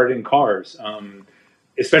super unguarded in cars,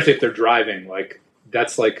 especially if they're driving. Like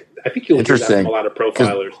that's like I think you'll hear that from a lot of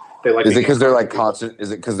profilers. They like. Is it because they're like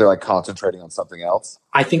concentrating on something else?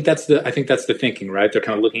 I think that's the thinking, right? They're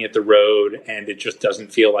kind of looking at the road, and it just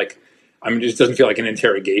doesn't feel like. it just doesn't feel like an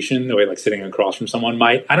interrogation the way like sitting across from someone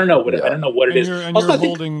might. I don't know what it is. And also, you're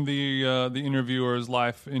holding the interviewer's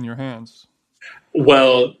life in your hands.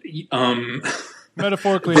 Well,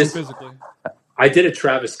 metaphorically and physically. I did a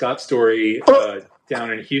Travis Scott story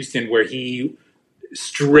down in Houston where he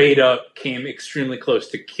straight up came extremely close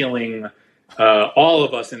to killing all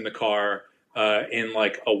of us in the car in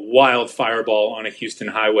like a wild fireball on a Houston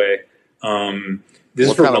highway. This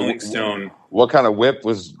is for Rolling Stone. What kind of whip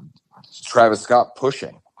was Travis Scott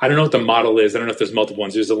pushing? I don't know what the model is. I don't know if there's multiple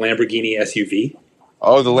ones. There's a Lamborghini SUV.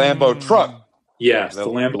 Oh, the Lambo truck. Yes, the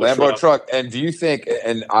Lambo truck. And do you think,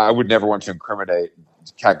 and I would never want to incriminate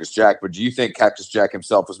Cactus Jack, but do you think Cactus Jack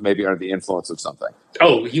himself was maybe under the influence of something?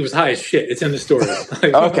 Oh, he was high as shit. It's in the story.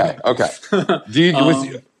 Okay.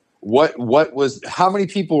 What was, how many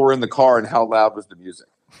people were in the car and how loud was the music?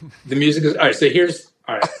 The music is, all right, so here's,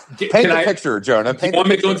 all right. Paint the picture, Jonah. You want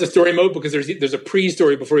me to go into story mode? Because there's a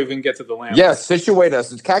pre-story before we even get to the Lamb. Yes, situate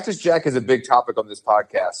us. Cactus Jack is a big topic on this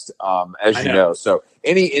podcast, as you know. So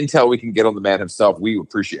any intel we can get on the man himself, we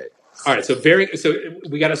appreciate. All right, so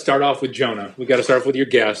we got to start off with Jonah. We got to start off with your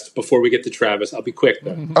guest before we get to Travis. I'll be quick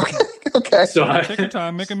though. Okay. So take your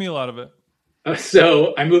time, make a meal out of it.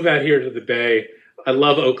 So I move out here to the Bay. I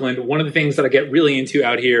love Oakland. One of the things that I get really into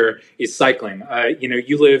out here is cycling.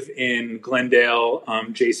 You live in Glendale,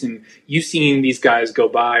 Jason. You've seen these guys go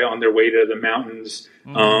by on their way to the mountains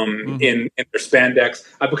in their spandex.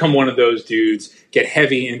 I've become one of those dudes, get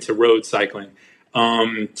heavy into road cycling.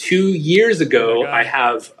 2 years ago, I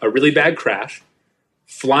have a really bad crash,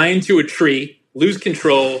 fly into a tree, lose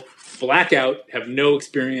control, blackout, have no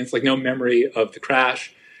experience, like no memory of the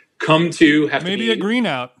crash. Come to have maybe to a green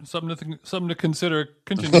out, something to consider.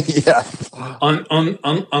 Continue. Yeah.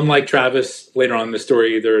 Unlike Travis later on in the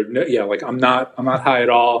story, I'm not high at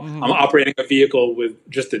all. I'm operating a vehicle with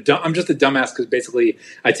I'm just a dumbass because basically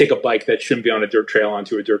I take a bike that shouldn't be on a dirt trail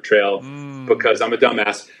onto a dirt trail because I'm a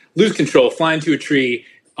dumbass. Lose control, fly into a tree.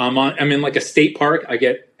 I'm in like a state park. I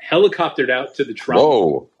get helicoptered out to the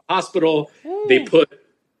trauma hospital. Ooh. They put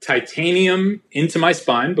titanium into my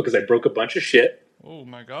spine because I broke a bunch of shit. Oh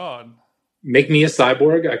my God. Make me a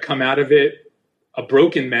cyborg. I come out of it a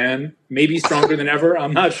broken man, maybe stronger than ever.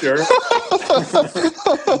 I'm not sure. Did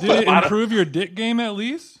it improve your dick game at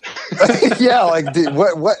least? Yeah,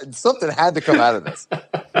 what something had to come out of this.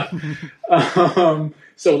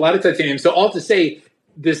 So a lot of titanium. So all to say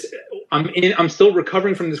this, I'm still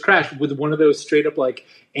recovering from this crash with one of those straight up like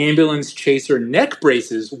ambulance chaser neck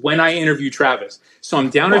braces when I interview Travis. So I'm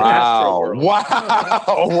down at Astro World.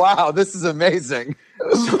 Wow, this is amazing.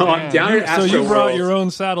 So I'm down at Astro World. So you brought your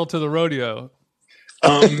own saddle to the rodeo.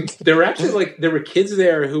 There were actually there were kids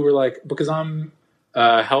there who were like, because I'm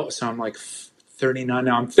I'm like 39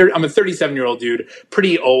 now. I'm a 37-year-old dude,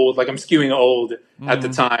 pretty old. Like I'm skewing old at the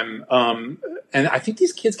time. And I think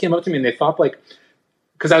these kids came up to me and they thought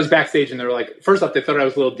because I was backstage and they were like, first off, they thought I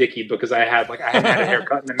was a little dicky because I hadn't had a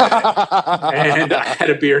haircut in a minute, and I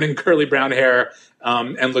had a beard and curly brown hair,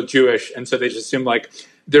 and looked Jewish, and so they just assumed like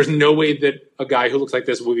there's no way that a guy who looks like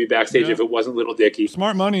this would be backstage if it wasn't Little Dicky.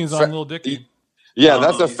 Smart money is on Little Dicky. Yeah,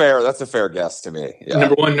 that's a fair guess to me. Yeah.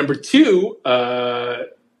 Number one, number two,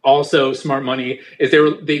 also smart money is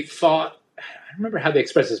they thought. don't remember how they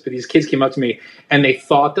expressed this, but these kids came up to me and they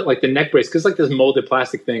thought that like the neck brace, because like this molded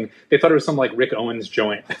plastic thing, they thought it was some like Rick Owens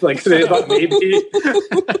joint. Like they thought maybe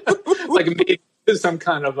like maybe it was some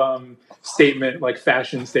kind of statement, like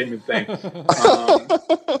fashion statement thing.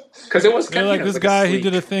 Because it was kind like of this like guy, he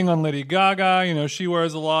did a thing on Lady Gaga. You know, she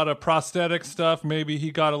wears a lot of prosthetic stuff. Maybe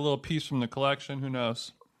he got a little piece from the collection. Who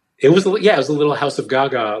knows? It was a little House of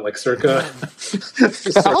Gaga, like circa House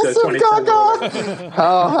of Gaga.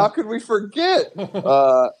 How could we forget?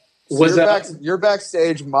 You're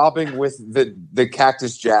backstage mobbing with the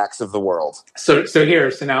Cactus Jacks of the world. So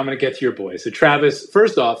now I'm going to get to your boy. So Travis,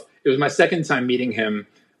 first off, it was my second time meeting him.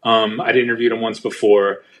 I'd interviewed him once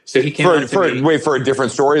before. So he came for a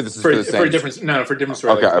different story. This is for a different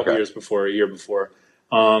story. Okay, like a couple years before, a year before.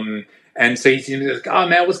 And so he's like, "Oh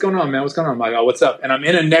man, what's going on, man? What's going on?" I'm like, "Oh, what's up?" And I'm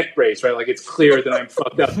in a neck brace, right? Like it's clear that I'm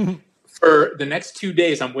fucked up. For the next 2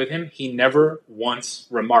 days I'm with him, he never once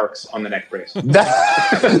remarks on the neck brace.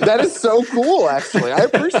 That is so cool, actually. I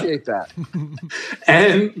appreciate that.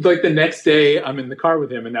 And like the next day, I'm in the car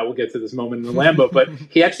with him, and now we'll get to this moment in the Lambo. But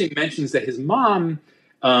he actually mentions that his mom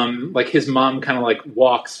kind of like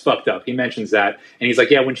walks fucked up. He mentions that, and he's like,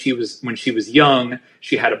 "Yeah, when she was young,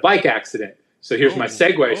 she had a bike accident." So here's my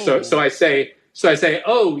segue. So I say,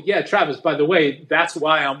 "Oh yeah, Travis, by the way, that's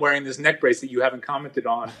why I'm wearing this neck brace that you haven't commented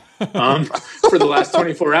on for the last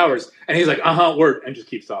 24 hours." And he's like, word, and just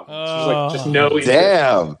keeps talking. Just no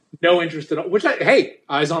interest. No interest at all. Which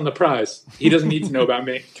eyes on the prize. He doesn't need to know about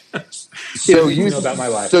me. He doesn't need to know about my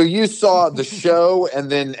life. So you saw the show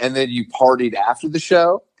and then you partied after the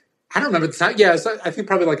show? I don't remember the time. Yeah, so I think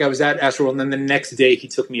probably like I was at Astroworld, and then the next day he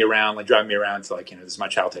took me around, like driving me around to like, this is my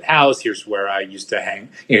childhood house. Here's where I used to hang.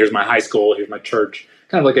 Here's my high school. Here's my church.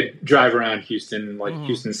 Kind of like a drive around Houston, like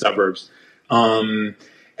Houston suburbs. And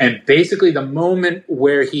basically the moment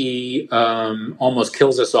where he almost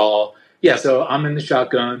kills us all. Yeah, so I'm in the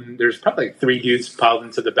shotgun. There's probably like 3 dudes piled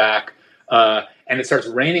into the back. And it starts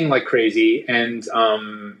raining like crazy. And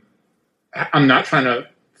I'm not trying to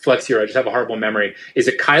flex here. I just have a horrible memory. Is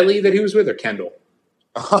it Kylie that he was with or Kendall?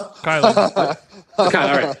 Kylie. All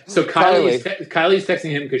right. So Kylie's texting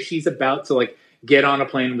him because she's about to like get on a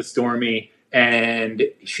plane with Stormy, and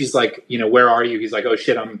she's like, "Where are you?" He's like, "Oh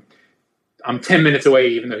shit, I'm 10 minutes away,"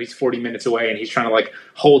 even though he's 40 minutes away, and he's trying to like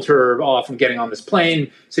hold her off from getting on this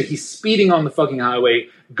plane. So he's speeding on the fucking highway,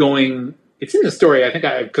 going. It's in the story, I think,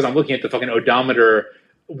 because I'm looking at the fucking odometer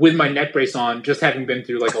with my neck brace on, just having been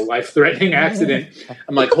through like a life-threatening accident.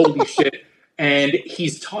 I'm like, holy shit. And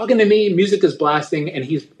he's talking to me, music is blasting, and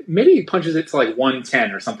he punches it to like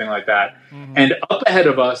 110 or something like that. Mm-hmm. And up ahead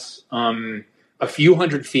of us, a few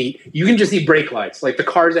hundred feet, you can just see brake lights. Like the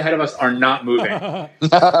cars ahead of us are not moving.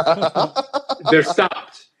 They're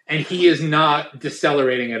stopped. And he is not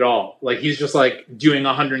decelerating at all. Like he's just like doing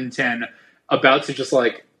 110, about to just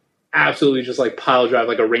like absolutely just like pile drive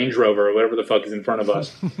like a Range Rover or whatever the fuck is in front of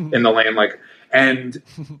us in the lane. Like, and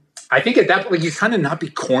I think at that point, like, you kind of not be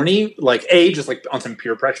corny, like just like on some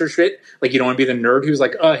peer pressure shit. Like you don't want to be the nerd who's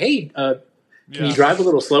like, hey, can you drive a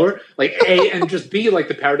little slower? Like and just be like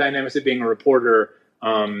the power dynamics of being a reporter.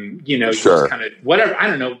 Sure. Just kind of whatever. I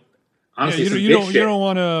don't know. Honestly, you don't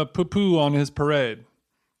want to poo-poo on his parade.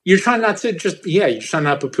 You're trying not to you're trying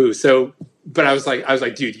not to poo-poo. So, but I was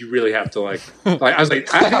like, dude, you really have to like I was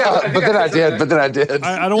like, but then I did.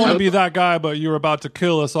 I don't want to be that guy, but you're about to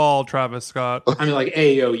kill us all, Travis Scott. I mean, like,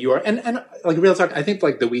 hey, yo, you are, and like real talk. I think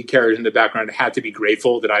like the weed carriers in the background had to be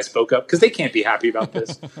grateful that I spoke up because they can't be happy about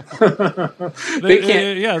this. They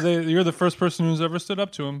can't. You're the first person who's ever stood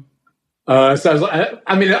up to him. So I was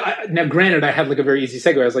like, now granted, I had like a very easy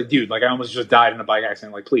segue. I was like, dude, like I almost just died in a bike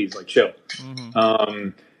accident. Like, please, like, chill. Mm-hmm.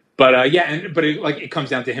 But it comes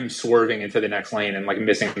down to him swerving into the next lane and like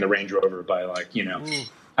missing the Range Rover by like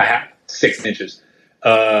a half 6 inches.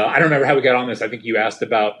 I don't remember how we got on this. I think you asked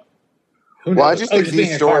about. Who knows? Well, I just think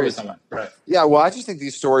these stories. Right. Yeah, well, I just think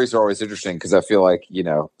these stories are always interesting because I feel like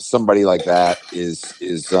somebody like that is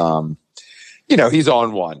he's on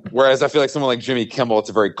one. Whereas I feel like someone like Jimmy Kimmel, it's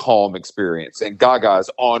a very calm experience, and Gaga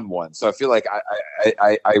is on one. So I feel like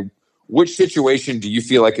I which situation do you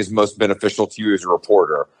feel like is most beneficial to you as a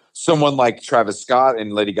reporter? Someone like Travis Scott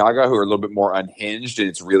and Lady Gaga, who are a little bit more unhinged and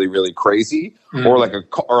it's really, really crazy, or like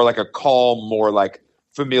a calm, more like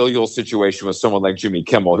familial situation with someone like Jimmy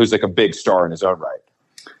Kimmel, who's like a big star in his own right.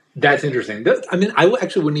 That's interesting. I mean, I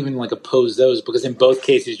actually wouldn't even like oppose those because in both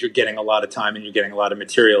cases you're getting a lot of time and you're getting a lot of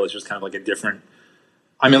material. It's just kind of like a different.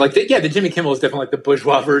 I mean, like the Jimmy Kimmel is definitely like the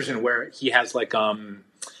bourgeois version where he has like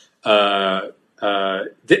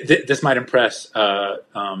this might impress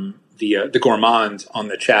the gourmand on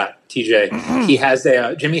the chat, TJ. He has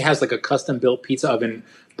Jimmy has like a custom built pizza oven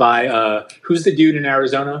by who's the dude in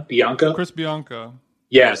Arizona? Bianco? Chris Bianco.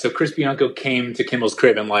 Yeah, so Chris Bianco came to Kimmel's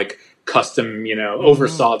crib and like custom,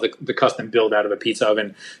 oversaw the custom build out of a pizza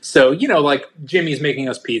oven. So, like Jimmy's making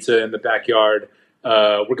us pizza in the backyard.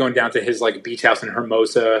 We're going down to his like beach house in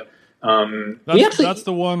Hermosa. That's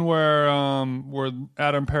the one where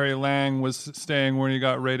Adam Perry Lang was staying when he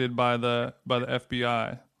got raided by the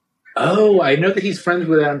FBI. Oh, I know that he's friends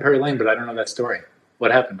with Adam Perry Lang, but I don't know that story.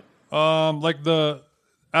 What happened?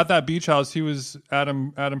 At that beach house,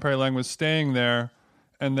 Adam Perry Lang was staying there,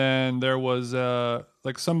 and then there was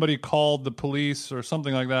like somebody called the police or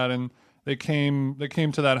something like that, and they came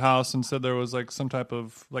to that house and said there was like some type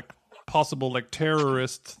of like possible like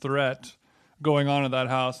terrorist threat going on at that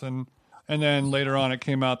house, and then later on it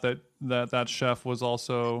came out that chef was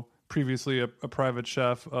also previously a private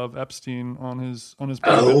chef of Epstein on his private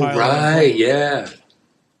island. Right, yeah.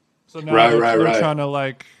 So now they're trying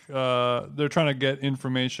to they're trying to get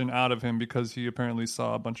information out of him because he apparently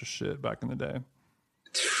saw a bunch of shit back in the day.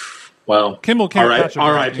 Well, Kimmel can't catch him.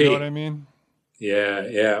 R.I.P. You know what I mean?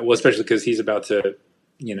 Yeah. Well, especially because he's about to,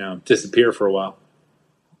 disappear for a while.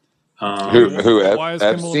 Who why is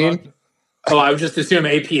Epstein? I would just assume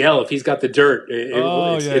APL if he's got the dirt.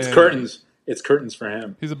 It's curtains. Yeah. It's curtains for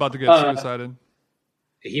him. He's about to get suicided.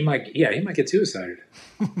 He might get suicided.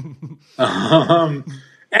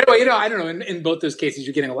 Anyway, I don't know. In both those cases,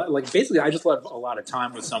 you're getting a lot. Like basically, I just love a lot of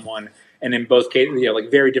time with someone, and in both cases, like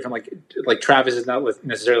very different. Like Travis is not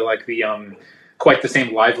necessarily like the quite the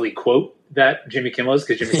same lively quote that Jimmy Kimmel is,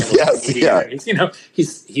 because Jimmy Kimmel is a comedian.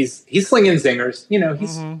 He's slinging zingers.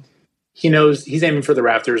 He knows he's aiming for the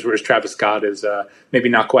rafters, whereas Travis Scott is maybe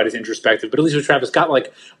not quite as introspective. But at least with Travis Scott,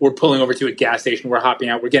 like we're pulling over to a gas station, we're hopping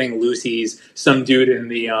out, we're getting Lucy's. Some dude in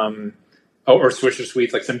the or Swisher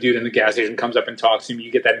Sweets, like some dude in the gas station comes up and talks to him.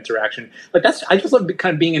 You get that interaction. Like I just love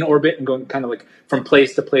kind of being in orbit and going kind of like from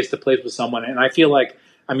place to place to place with someone. And I feel like,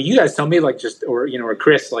 I mean, you guys tell me like just, or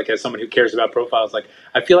Chris, like as someone who cares about profiles, like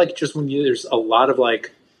I feel like just when there's a lot of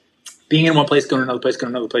like being in one place, going to another place,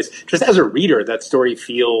 going to another place, just as a reader, that story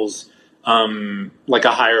feels like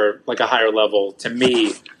a higher level to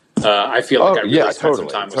me. I feel like I really spent some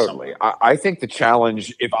time with someone. I think the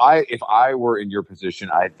challenge, if I were in your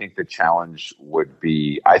position, I think the challenge would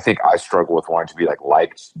be, I think I struggle with wanting to be like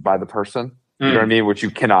liked by the person. You know what I mean? Which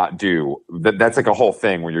you cannot do. That's like a whole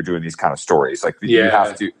thing when you're doing these kind of stories. Like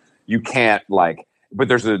you can't like, but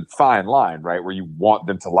there's a fine line, right? Where you want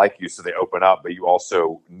them to like you so they open up, but you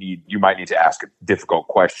also you might need to ask a difficult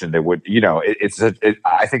question that would,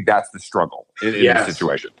 I think that's the struggle in this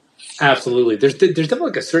situation. Absolutely. There's definitely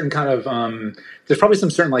like a certain kind of there's probably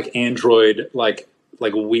some certain like android like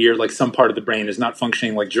weird, like some part of the brain is not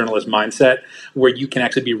functioning like journalist mindset, where you can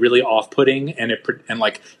actually be really off-putting and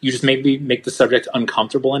like you just maybe make the subject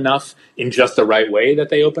uncomfortable enough in just the right way that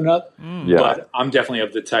they open up. But I'm definitely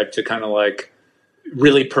of the type to kind of like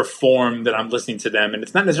really perform that I'm listening to them, and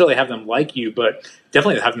it's not necessarily have them like you, but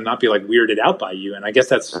definitely have them not be like weirded out by you. And I guess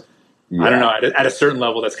that's I don't know, at a certain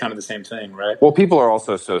level, that's kind of the same thing, right? Well, people are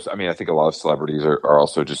also I think a lot of celebrities are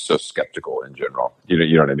also just so skeptical in general. You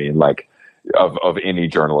know what I mean? Like of any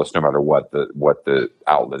journalist, no matter what the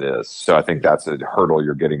outlet is. So I think that's a hurdle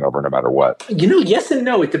you're getting over no matter what. Yes and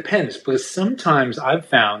no, it depends, because sometimes I've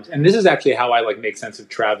found, and this is actually how I like make sense of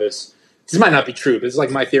Travis. This might not be true, but this is like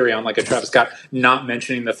my theory on like a Travis Scott not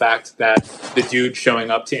mentioning the fact that the dude showing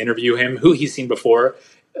up to interview him, who he's seen before,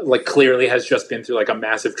 like clearly has just been through like a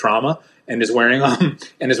massive trauma and is wearing a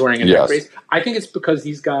neck brace. I think it's because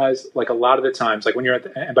these guys, like a lot of the times, like when you're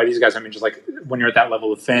and by these guys I mean just like when you're at that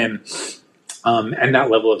level of fame and that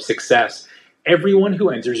level of success, everyone who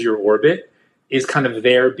enters your orbit is kind of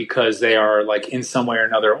there because they are like in some way or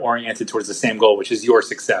another oriented towards the same goal, which is your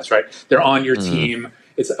success, right? They're on your team.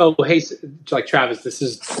 It's, oh, hey, like Travis, this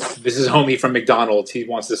is homie from McDonald's. He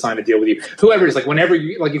wants to sign a deal with you. Whoever it is, like whenever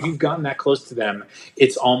you, like if you've gotten that close to them,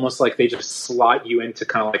 it's almost like they just slot you into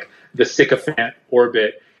kind of like the sycophant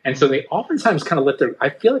orbit. And so they oftentimes kind of I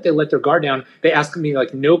feel like they let their guard down. They ask me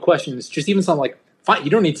like no questions, just even something like, fine,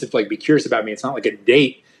 you don't need to like be curious about me. It's not like a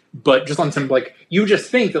date, but just on some like, you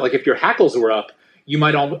just think that like if your hackles were up, you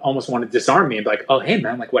might almost want to disarm me and be like, oh, hey,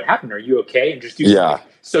 man, like, what happened? Are you okay? And just do something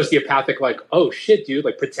sociopathic, like, oh, shit, dude,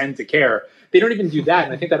 like, pretend to care. They don't even do that.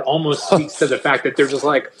 And I think that almost speaks to the fact that they're just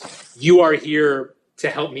like, you are here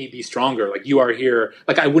to help me be stronger. Like, you are here.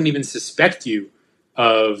 Like, I wouldn't even suspect you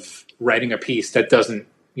of writing a piece that doesn't,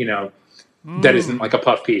 that isn't like a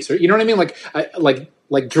puff piece. Or, you know what I mean? Like,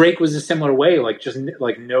 like Drake was a similar way, like just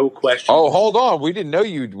like no question. Oh, hold on. We didn't know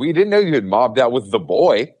you had mobbed out with the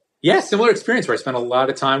boy. Yeah, similar experience where I spent a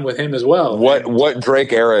lot of time with him as well. What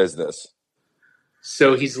Drake era is this?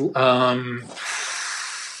 So he's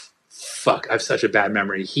fuck, I have such a bad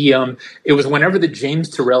memory. It was whenever the James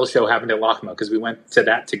Terrell show happened at Lockmo, because we went to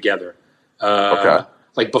that together. Okay.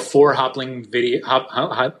 Like before Hotline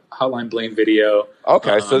Bling video.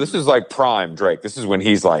 Okay, so this is like prime Drake. This is when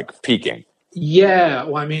he's like peaking. Yeah,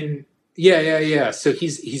 well, I mean, yeah. So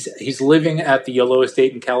he's living at the Yolo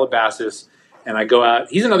Estate in Calabasas, and I go out.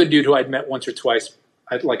 He's another dude who I'd met once or twice.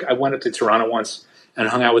 I went up to Toronto once and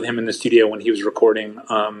hung out with him in the studio when he was recording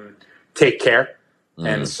Take Care,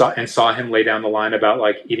 and saw him lay down the line about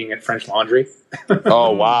like eating at French Laundry.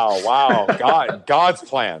 Oh wow! God's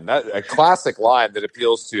plan. That a classic line that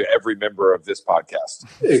appeals to every member of this podcast.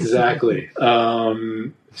 Exactly.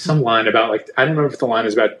 Some line about like I don't remember if the line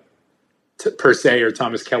is about per se or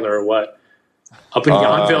Thomas Keller or what. Up in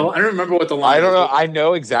Yonville. I don't remember what the line. I don't know. I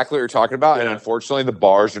know exactly what you're talking about, and unfortunately, the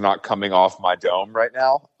bars are not coming off my dome right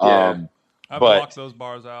now. Yeah. I blocked those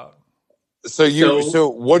bars out. So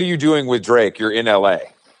what are you doing with Drake? You're in LA.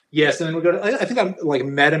 Yes, and then we go to. I think I like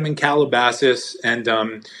met him in Calabasas, and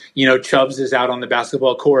Chubbs is out on the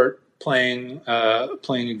basketball court playing a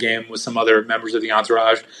game with some other members of the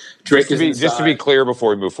entourage. Drake just to be clear before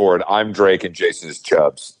we move forward, I'm Drake and Jason is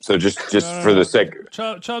Chubbs. So just for the sake,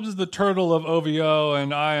 Chubbs is the turtle of OVO,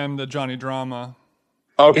 and I am the Johnny Drama.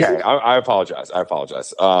 Okay, I apologize.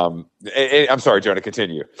 I'm sorry, Jonah.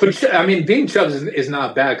 Continue. But I mean, being Chubbs is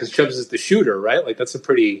not bad because Chubbs is the shooter, right? Like that's a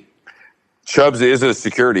pretty. Chubbs is a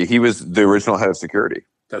security. He was the original head of security.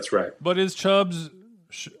 That's right. But is Chubbs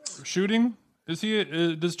shooting? Is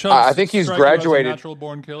he? Does Chubbs? I think he's graduated. As a natural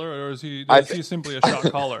born killer, or is he? Is he simply a shot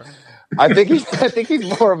caller? I think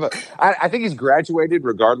he's more of a. I think he's graduated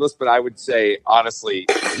regardless, but I would say honestly,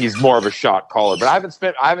 he's more of a shot caller. But I haven't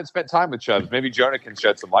spent time with Chubbs. Maybe Jonah can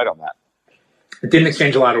shed some light on that. I didn't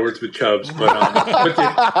exchange a lot of words with Chubbs, but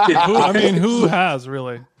who has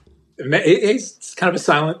really? He's kind of a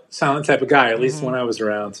silent type of guy, at least when I was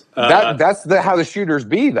around. That's how the shooters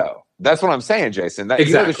be, though. That's what I'm saying, Jason.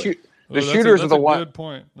 Exactly. The shooters are the one. Good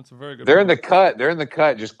point. That's a very good. They're point. in the cut. They're in the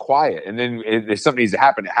cut, just quiet. And then if something needs to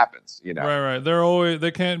happen, it happens. You know. Right.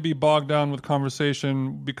 They can't be bogged down with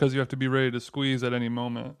conversation because you have to be ready to squeeze at any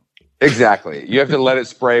moment. Exactly. You have to let it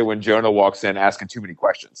spray when Jonah walks in asking too many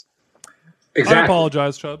questions. Exactly. I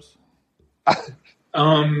apologize, Chubbs.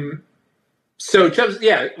 So Chubbs,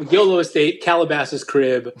 YOLO Estate, Calabasas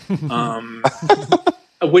crib,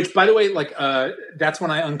 which, by the way, that's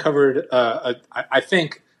when I uncovered. I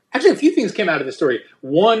think actually a few things came out of the story.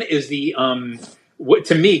 One is the what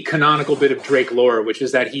to me canonical bit of Drake lore, which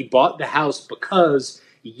is that he bought the house because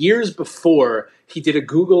years before he did a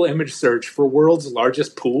Google image search for world's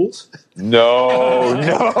largest pools. No,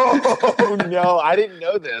 I didn't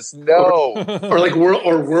know this. No,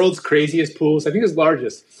 or world's craziest pools. I think it's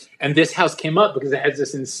largest. And this house came up because it has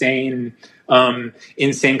this insane kind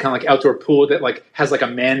of like outdoor pool that like has like a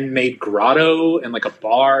man-made grotto and like a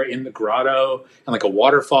bar in the grotto and like a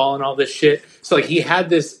waterfall and all this shit. So like he had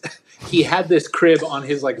this crib on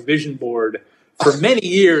his like vision board for many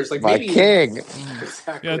years. Like my king.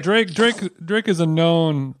 Exactly. Yeah, Drake is a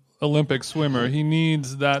known Olympic swimmer. He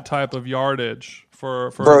needs that type of yardage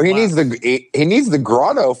for bro. He needs the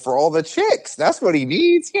grotto for all the chicks. That's what he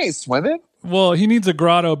needs. He ain't swimming. Well, he needs a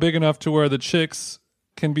grotto big enough to where the chicks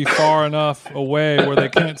can be far enough away where they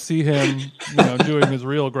can't see him, doing his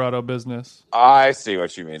real grotto business. I see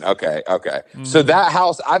what you mean. Okay. Mm-hmm. So that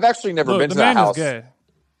house, I've actually never been to that house. The man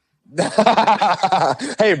is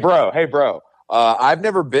gay. Hey, bro. I've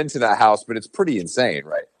never been to that house, but it's pretty insane,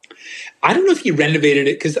 right? I don't know if he renovated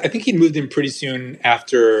it because I think he moved in pretty soon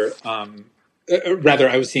after. Rather,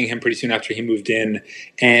 I was seeing him pretty soon after he moved in,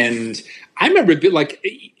 and I remember that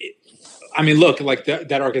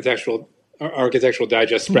architectural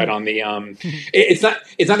digest spread on the. It's not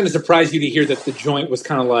going to surprise you to hear that the joint was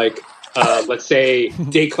kind of like. Let's say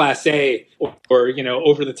déclassé or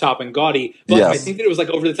over the top and gaudy. But yes. I think that it was like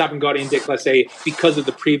over the top and gaudy and déclassé because of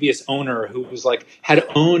the previous owner who was like had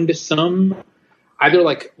owned some either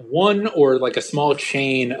like one or like a small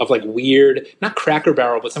chain of like weird, not Cracker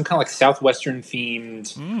Barrel, but some kind of like Southwestern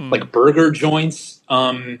themed like burger joints.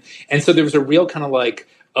 And so there was a real kind of like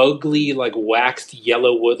ugly, like waxed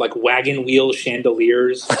yellow wood, like wagon wheel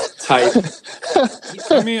chandeliers type.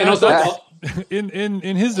 I mean, and also. In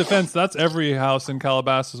his defense, that's every house in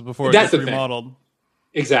Calabasas before it gets remodeled.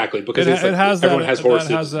 Exactly, because it has everyone has horses.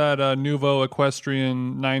 It has that nouveau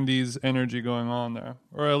equestrian '90s energy going on there,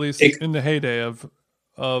 or at least in the heyday of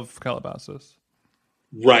Calabasas.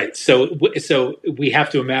 Right. So we have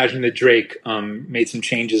to imagine that Drake made some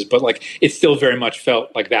changes, but like it still very much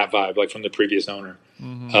felt like that vibe, like from the previous owner.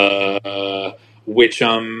 Which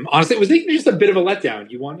honestly it was just a bit of a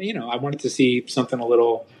letdown. I wanted to see something a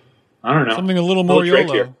little, I don't know, something a little more Drake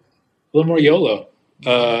YOLO. here. A little more YOLO.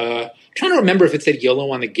 Trying to remember if it said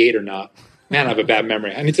YOLO on the gate or not. Man, I have a bad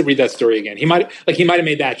memory. I need to read that story again. He might have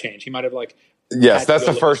made that change. He might have like. Yes, that's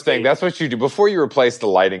the first thing. That's what you do before you replace the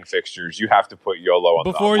lighting fixtures. You have to put YOLO on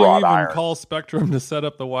before the you wrought even iron. call Spectrum to set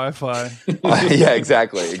up the Wi-Fi. Yeah,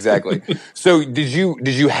 exactly. So did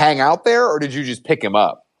you hang out there or did you just pick him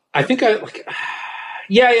up? I think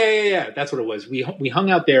yeah. That's what it was. We hung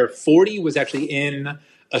out there. 40 was actually in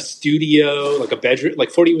a studio, like a bedroom.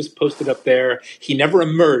 Like 40 was posted up there. He never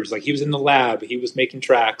emerged. Like he was in the lab. He was making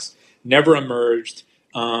tracks. Never emerged.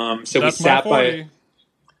 So that's we sat by.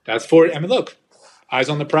 That's 40. I mean, look, eyes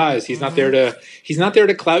on the prize. He's not there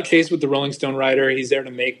to clout chase with the Rolling Stone writer. He's there to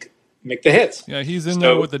make the hits. Yeah, he's in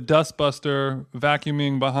there with a dustbuster,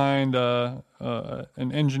 vacuuming behind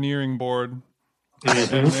an engineering board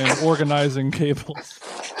and organizing cables.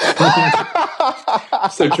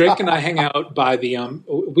 So Drake and I hang out by the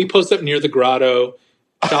we post up near the grotto,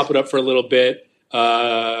 chop it up for a little bit,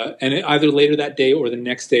 and either later that day or the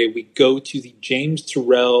next day we go to the James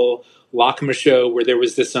Turrell LACMA show where there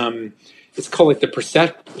was this it's called like the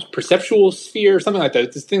perceptual sphere or something like that.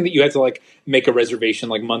 It's this thing that you had to like make a reservation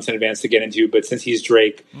like months in advance to get into, but since he's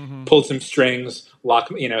Drake, pulled some strings,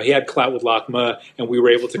 LACMA, he had clout with LACMA, and we were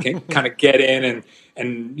able to kind of get in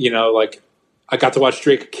and like I got to watch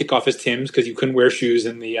Drake kick off his Timbs because you couldn't wear shoes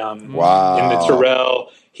in the in the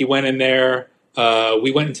Turrell. He went in there.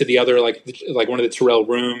 We went into the other like one of the Turrell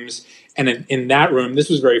rooms, and in that room, this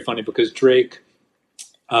was very funny because Drake.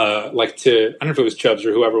 I don't know if it was Chubbs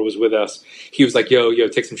or whoever was with us. He was like, yo,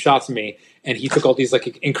 take some shots of me. And he took all these like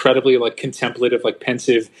incredibly like contemplative, like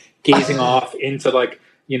pensive, gazing off into like,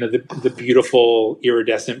 the beautiful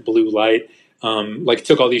iridescent blue light. Like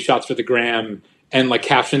took all these shots for the gram and like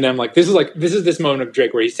captioned them. This is this moment of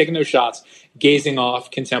Drake where he's taking those shots, gazing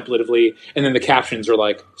off contemplatively. And then the captions are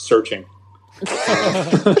like searching. So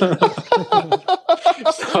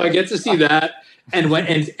I get to see that. And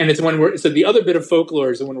it's when so the other bit of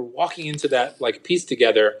folklore is that when we're walking into that like piece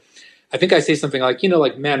together, I think I say something like,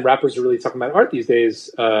 man, rappers are really talking about art these days.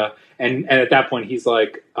 And at that point he's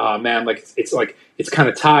like, man, like it's kind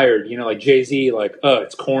of tired, like Jay-Z, like,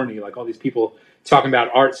 it's corny, like all these people talking about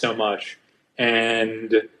art so much.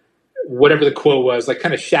 And whatever the quote was, like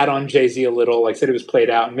kind of shat on Jay-Z a little, like said it was played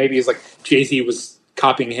out. And maybe it's like Jay-Z was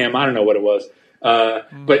copying him. I don't know what it was.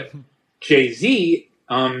 But Jay-Z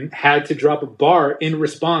had to drop a bar in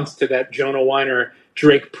response to that Jonah Weiner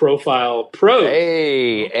Drake profile prose.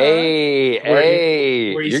 Hey.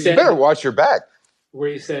 You better watch your back. Where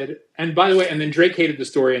he said, and by the way, and then Drake hated the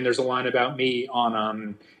story, and there's a line about me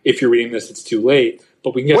on if you're reading this, it's too late.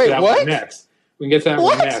 But we can get to that one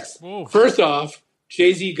next. Whoa. First off,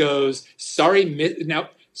 Jay-Z goes, sorry, now,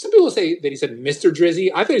 some people say that he said Mr. Drizzy.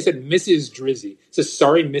 I thought he said Mrs. Drizzy. He says,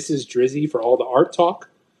 sorry, Mrs. Drizzy, for all the art talk.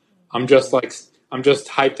 I'm just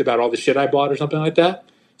hyped about all the shit I bought or something like that.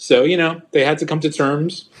 So, they had to come to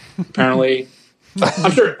terms. Apparently,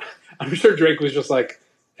 I'm sure Drake was just like,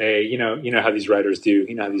 hey, you know how these writers do.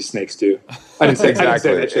 You know how these snakes do. I didn't say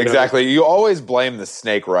exactly. You always blame the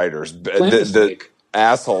snake writers, the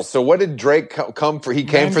assholes. So what did Drake come for? He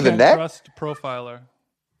came for the neck? Trust profiler.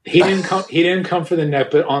 He didn't come for the neck,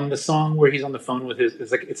 but on the song where he's on the phone with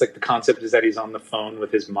it's like the concept is that he's on the phone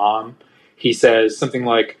with his mom. He says something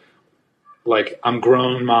like I'm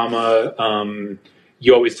grown, mama.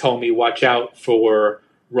 You always told me watch out for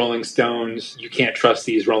Rolling Stones. You can't trust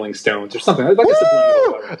these Rolling Stones or something. Like a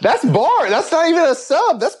subliminal. That's bar. That's not even a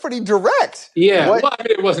sub. That's pretty direct. Yeah. Well, I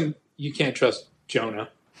mean, it wasn't. You can't trust Jonah.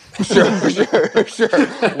 Sure.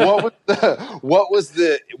 What was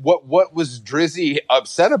Drizzy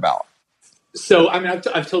upset about? So I mean,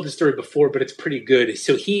 I've told this story before, but it's pretty good.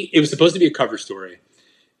 So it was supposed to be a cover story,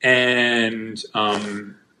 and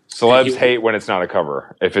celebs hate when it's not a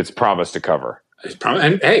cover if it's promised a cover.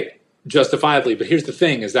 And hey, justifiably. But here's the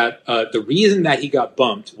thing: is that the reason that he got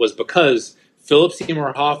bumped was because Philip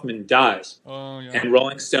Seymour Hoffman dies, and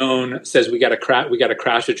Rolling Stone says we got to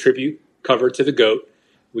crash a tribute cover to the GOAT.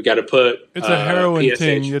 We got to put it's a heroin PSH.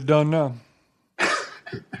 thing. You don't know.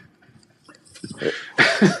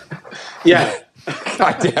 Yeah.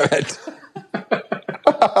 God damn it.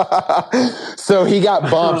 So he got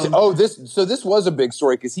bumped. This was a big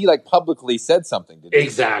story because he like publicly said something. Didn't he?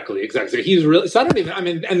 Exactly. So he's really. So I don't even. I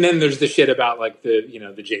mean, and then there's the shit about like the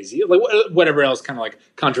the Jay-Z, like whatever else kind of like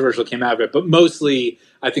controversial came out of it. But mostly,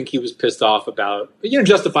 I think he was pissed off about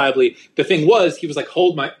justifiably. The thing was, he was like,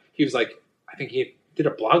 He was like, I think he did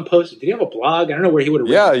a blog post. Did he have a blog? I don't know where he would have.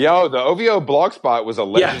 Yeah, the OVO blogspot was a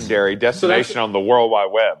legendary destination on the World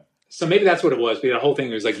Wide Web. So maybe that's what it was. But the whole thing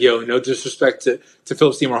was like, no disrespect to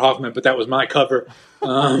Philip Seymour Hoffman, but that was my cover.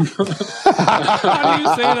 How do you say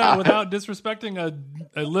that without disrespecting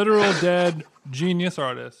a literal dead genius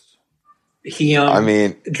artist?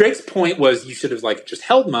 Drake's point was you should have like just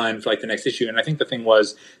held mine for like the next issue. And I think the thing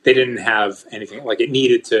was they didn't have anything. Like it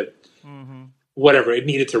needed to, whatever, it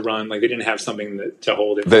needed to run. Like they didn't have something to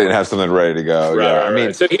hold it. They didn't have something ready to go.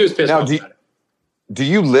 Right. So he was pissed off about it. Do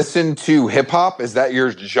you listen to hip hop? Is that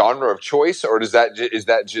your genre of choice, or is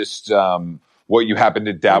that just what you happen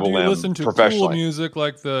to dabble in listen to professionally? Cool music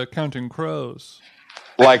like the Counting Crows.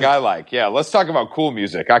 Like I like, yeah. Let's talk about cool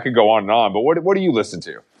music. I could go on and on, but what do you listen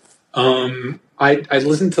to? I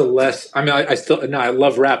listen to less. I mean, I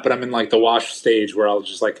love rap, but I'm in like the wash stage where I'll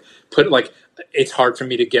just like put like it's hard for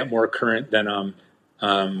me to get more current than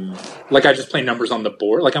like I just play numbers on the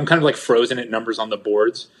board. Like I'm kind of like frozen at numbers on the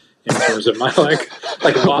boards. In terms of my like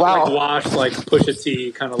Wash, like Pusha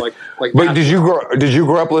T, kind of like. But did you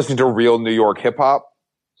grow up listening to real New York hip hop?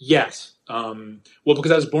 Yes. Well,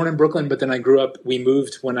 because I was born in Brooklyn, but then I grew up. We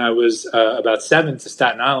moved when I was about 7 to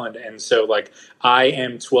Staten Island, and so like I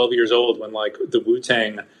am 12 years old when like the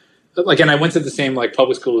Wu-Tang. Like, and I went to the same like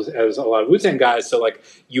public schools as a lot of Wu-Tang guys. So like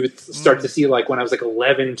you would start to see like when I was like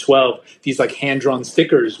 11, 12, these like hand-drawn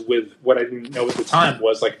stickers with what I didn't know at the time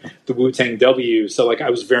was like the Wu-Tang W. So like I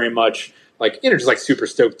was very much like, just like super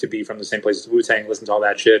stoked to be from the same place as Wu-Tang, listen to all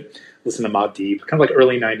that shit, listen to Mobb Deep, kind of like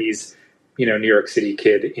early 90s, New York City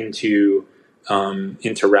kid into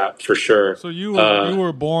rap for sure. So you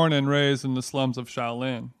were born and raised in the slums of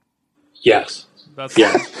Shaolin. Yes.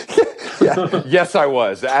 Yeah. Yes, I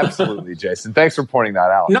was. Absolutely, Jason. Thanks for pointing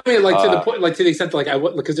that out. No, I mean, like to the point, like to the extent that like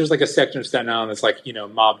because there's like a section of Staten Island that's like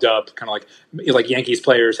mobbed up, kind of like Yankees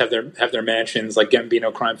players have their mansions, like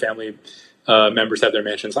Gambino crime family members have their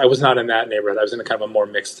mansions. I was not in that neighborhood. I was in a kind of a more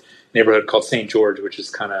mixed neighborhood called St. George, which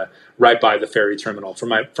is kind of right by the ferry terminal. For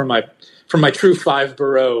my true 5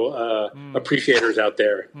 borough appreciators out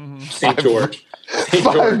there, St. George.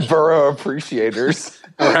 5 borough appreciators.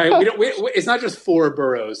 All right, it's not just 4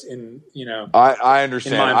 boroughs in I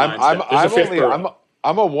understand.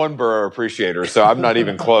 I'm a 1 borough appreciator, so I'm not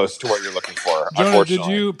even close to what you're looking for. Jonah, did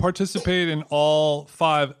you participate in all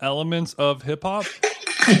 5 elements of hip hop?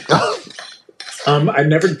 I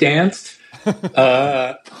never danced.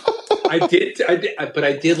 I did, but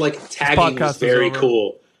I did like tagging was very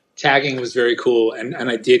cool. Tagging was very cool, and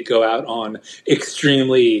I did go out on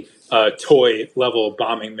extremely toy level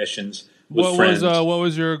bombing missions. What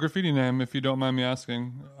was your graffiti name, if you don't mind me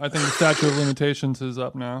asking? I think the statute of limitations is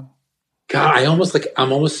up now. God,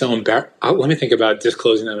 I'm almost so embarrassed. Let me think about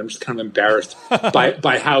disclosing that. I'm just kind of embarrassed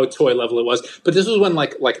by how toy level it was. But this was when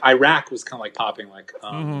like Iraq was kind of like popping, like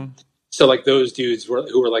so like those dudes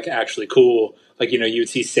who were like actually cool. Like you would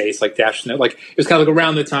see Sace, like Dash Snow. Like it was kind of like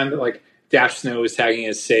around the time that like Dash Snow was tagging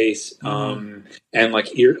as Sace, and like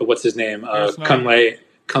what's his name,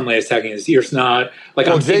 Kunle is tagging his ear snot. Like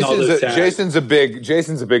I'm seeing all those tags. Jason's a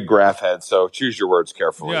big graph head, so choose your words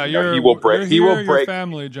carefully. Yeah, he will break. Your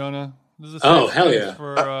family, Jonah. This is a safe hell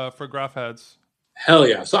yeah for graph heads. Hell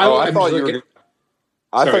yeah! So I thought you were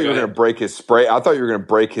going to break his spray. I thought you were going to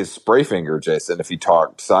break his spray finger, Jason, if he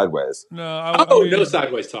talked sideways. No, no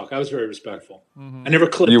sideways talk. I was very respectful. I never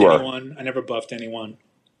clipped anyone. I never buffed anyone.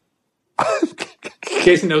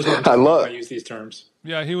 Jason knows what I'm talking about. I use these terms.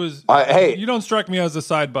 Yeah, he was. Hey, you don't strike me as a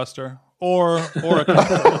side buster or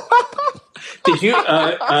a. Did you,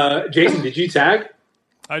 Jason? Did you tag?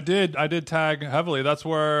 I did tag heavily. That's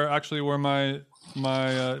where my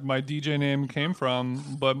DJ name came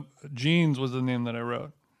from. But Jeans was the name that I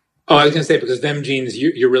wrote. Oh, I was going to say because them jeans,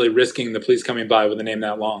 you're really risking the police coming by with a name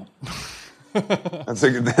that long. That's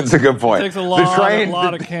a good point. It takes a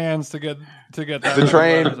lot of cans to get that.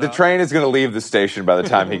 The train is going to leave the station by the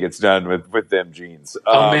time he gets done with them jeans.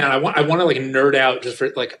 Oh man, I want to like nerd out just for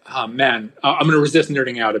like. Oh man, I'm going to resist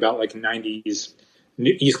nerding out about like 90s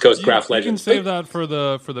East Coast craft legends. You can save that for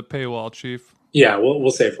the paywall, Chief. Yeah,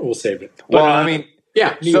 we'll save it. But, well, I mean.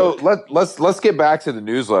 Yeah. So let's get back to the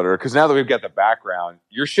newsletter because now that we've got the background,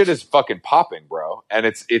 your shit is fucking popping, bro, and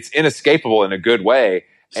it's inescapable in a good way.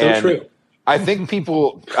 So true. I think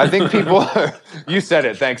people. You said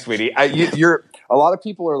it. Thanks, sweetie. A lot of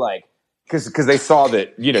people are like because they saw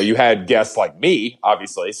that you had guests like me,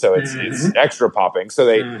 obviously, so it's extra popping. So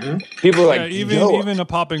people are like, even a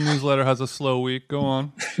popping newsletter has a slow week. Go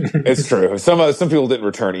on. It's true. Some people didn't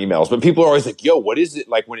return emails, but people are always like, "Yo, what is it?"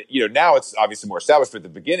 Like when now it's obviously more established. But at the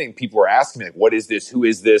beginning, people were asking me like, "What is this? Who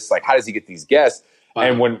is this? Like, how does he get these guests?" Wow.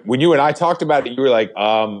 And when you and I talked about it, you were like,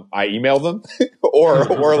 "I emailed them,"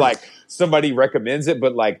 or like somebody recommends it,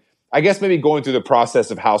 but like. I guess maybe going through the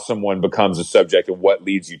process of how someone becomes a subject and what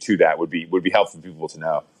leads you to that would be helpful for people to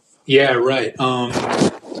know. Yeah, right.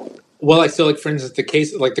 Well, for instance, the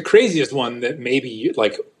case, like the craziest one that maybe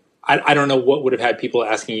I don't know what would have had people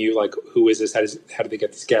asking you like, who is this? How did they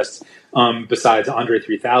get these guests? Besides Andre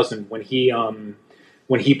 3000, when he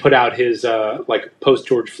put out his post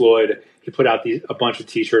George Floyd, he put out a bunch of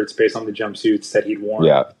T-shirts based on the jumpsuits that he'd worn.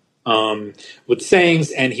 Yeah. With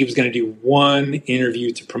sayings, and he was going to do one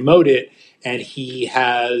interview to promote it, and he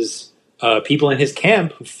has people in his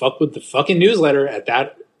camp who fuck with the fucking newsletter at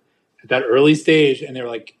that early stage, and they're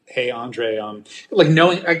like, "Hey, Andre,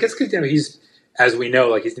 knowing, I guess because he's, as we know,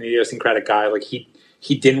 like he's an idiosyncratic guy, like he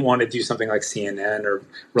didn't want to do something like CNN or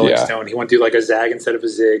Rolling Stone. He wanted to do like a Zag instead of a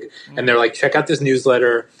Zig, and they're like, check out this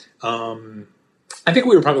newsletter. I think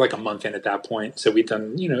we were probably like a month in at that point, so we'd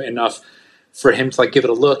done enough for him to like give it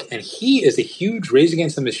a look, and he is a huge Rage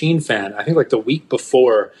Against the Machine fan. I think like the week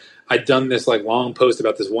before, I'd done this like long post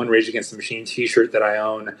about this one Rage Against the Machine T-shirt that I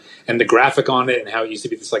own, and the graphic on it, and how it used to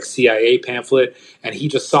be this like CIA pamphlet. And he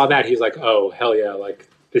just saw that, he's like, "Oh hell yeah! Like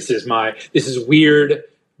this is weird.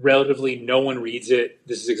 Relatively, no one reads it.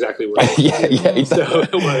 This is exactly what it is." Exactly. So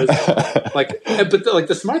it was like, but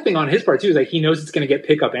the smart thing on his part too is like he knows it's going to get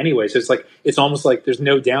pickup anyway. So it's almost like there's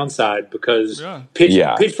no downside because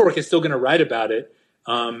Pitchfork is still going to write about it.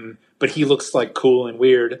 But he looks like cool and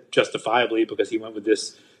weird, justifiably, because he went with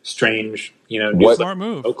this strange, smart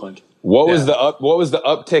move. Oakland. What was the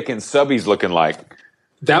uptick in subbies looking like?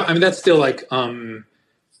 That's still like.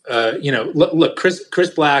 Look, Chris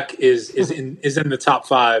Black is in the top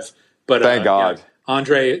 5, but thank God.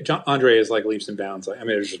 Yeah, Andre is like leaps and bounds. Like, I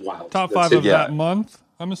mean, it's just wild. Top 5 of that month,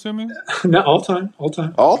 I'm assuming. No, all time,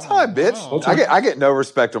 bitch. Oh, I get no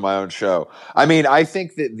respect on my own show. I mean, I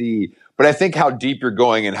think but I think how deep you're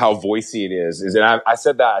going and how voicey it is, and I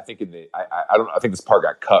said that I think I think this part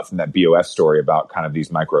got cut from that BOF story about kind of these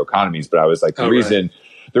microeconomies, but I was like the reason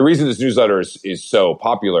this newsletter is so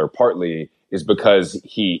popular partly is because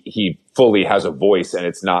he fully has a voice and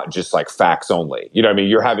it's not just like facts only. You know what I mean?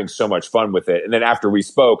 You're having so much fun with it. And then after we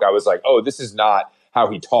spoke, I was like, oh, this is not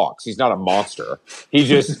how he talks. He's not a monster. He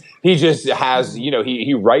just has,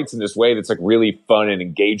 he writes in this way that's like really fun and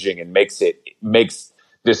engaging and makes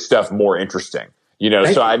this stuff more interesting.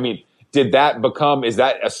 So I mean, is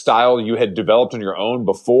that a style you had developed on your own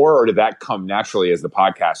before, or did that come naturally as the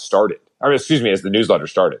podcast started? Or excuse me, as the newsletter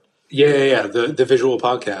started? Yeah. The visual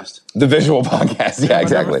podcast. The visual podcast. Yeah,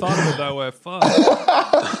 exactly. I never thought of it that way. Fuck.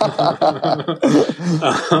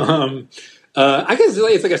 I guess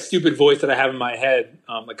it's like a stupid voice that I have in my head,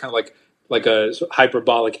 like a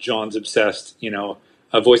hyperbolic John's obsessed,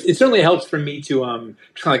 a voice. It certainly helps for me to kind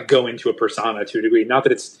of like go into a persona to a degree. Not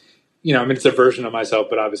that it's, it's a version of myself,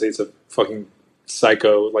 but obviously it's a fucking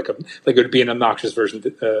psycho, like it would be an obnoxious version,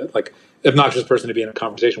 obnoxious person to be in a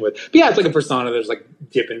conversation with. But yeah, it's like a persona that's like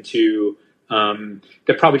dip into,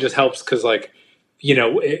 that probably just helps because like,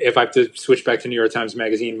 if I have to switch back to New York Times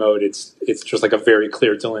Magazine mode, it's just like a very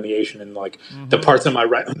clear delineation in like the parts of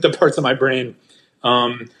my brain.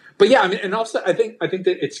 But yeah, I mean, and also I think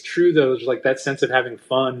that it's true though, just like that sense of having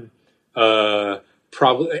fun,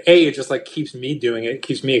 probably it just like keeps me doing it,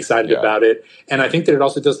 keeps me excited about it. And I think that it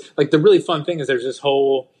also does, like the really fun thing is there's this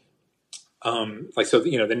whole,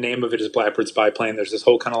 the name of it is Blackbird Spy Plane. There's this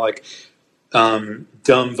whole kind of like,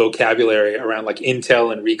 dumb vocabulary around like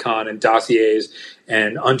intel and recon and dossiers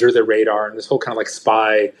and under the radar and this whole kind of like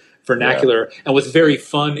spy vernacular. Yeah. And what's very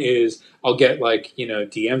fun is I'll get like,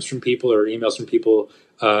 DMs from people or emails from people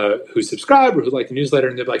who subscribe or who like the newsletter,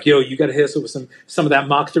 and they're like, "Yo, you got to hit us with some of that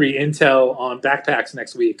Mach 3 intel on backpacks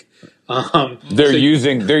next week." They're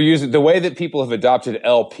using the way that people have adopted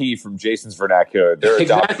LP from Jason's vernacular. They're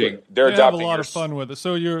adopting. They're adopting. Have a lot of fun with it.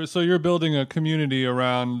 So you're building a community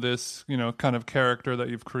around this, kind of character that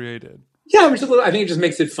you've created. Yeah, I think it just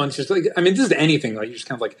makes it fun. It's just like, I mean, this is anything. Like you just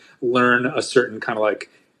kind of like learn a certain kind of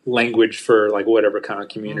like language for like whatever kind of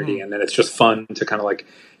community, and then it's just fun to kind of like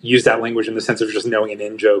use that language in the sense of just knowing an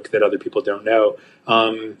in joke that other people don't know.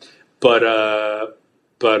 But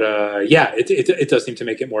yeah, it does seem to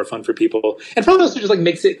make it more fun for people, and probably also just like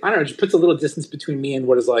makes it, I don't know, just puts a little distance between me and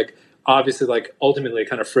what is like obviously like ultimately a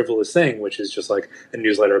kind of frivolous thing, which is just like a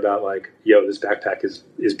newsletter about like, yo, this backpack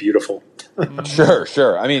is beautiful.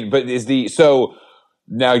 Sure. I mean, but so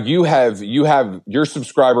now you have your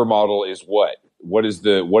subscriber model is what? What is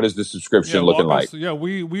the subscription looking like?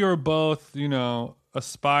 We are both,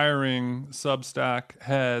 aspiring Substack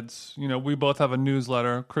heads. We both have a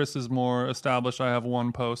newsletter. Chris is more established. I have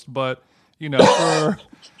one post, but it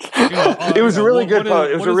was a really good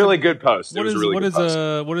post. It was a really good post.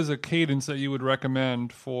 What is a cadence that you would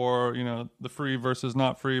recommend for the free versus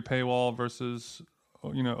not free, paywall versus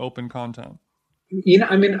open content?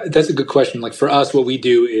 I mean, that's a good question. Like for us, what we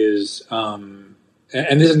do is,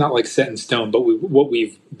 and this is not like set in stone, but what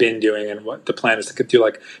we've been doing and what the plan is to do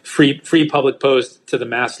like free public posts to the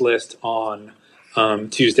mass list on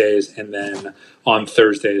Tuesdays, and then on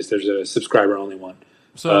Thursdays there's a subscriber only one.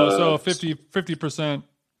 So 50%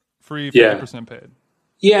 free, 50% paid.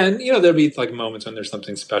 Yeah, and there'll be like moments when there's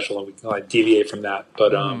something special and we can like deviate from that.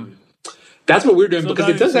 But that's what we're doing, because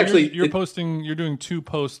it does actually. You're doing 2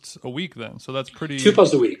 posts a week then, so that's 2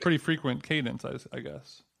 posts a week. Pretty frequent cadence, I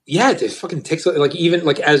guess. Yeah, it fucking takes like, even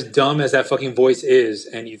like as dumb as that fucking voice is,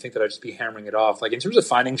 and you think that I'd just be hammering it off. Like in terms of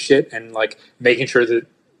finding shit and like making sure that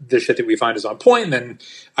the shit that we find is on point, and then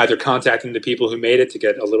either contacting the people who made it to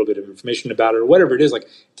get a little bit of information about it or whatever it is, like it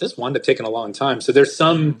just wound up taking a long time. So there's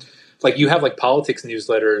some like you have like politics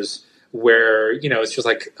newsletters where it's just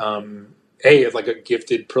like it's like a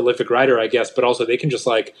gifted prolific writer, I guess, but also they can just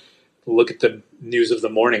like look at the news of the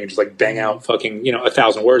morning and just like bang out fucking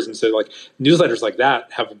 1,000 words. And so like newsletters like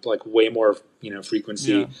that have like way more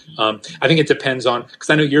frequency. I think it depends on, because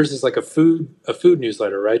I know yours is like a food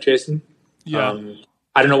newsletter, right, Jason?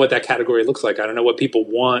 I don't know what that category looks like. I don't know what people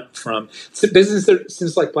want from business.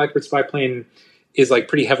 Since like Blackbird Spy Plane is like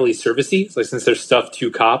pretty heavily servicey, it's like since there's stuff to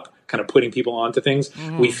cop, kind of putting people onto things,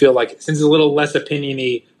 we feel like since it's a little less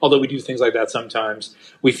opinion-y, although we do things like that sometimes,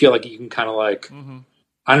 we feel like you can kind of like,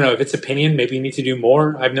 I don't know if it's opinion, maybe you need to do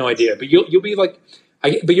more. I have no idea, but you'll be like,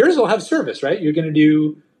 but yours will have service, right? You're going to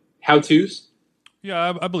do how-tos.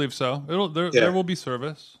 Yeah, I believe so. There will be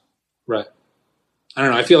service, right? I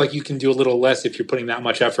don't know. I feel like you can do a little less if you're putting that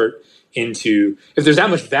much effort into, if there's that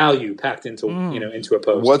much value packed into into a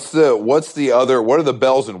post. What are the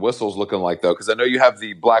bells and whistles looking like though? Because I know you have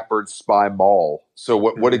the Blackbird Spy Mall. So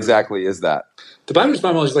what exactly is that? The Blackbird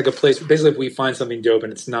Spy Mall is like a place. Basically, if we find something dope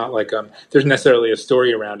and it's not like there's necessarily a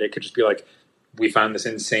story around it. It could just be like we found this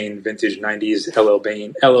insane vintage '90s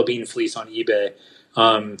LL Bean fleece on eBay.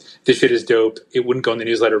 This shit is dope. It wouldn't go in the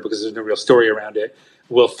newsletter because there's no real story around it.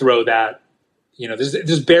 We'll throw that.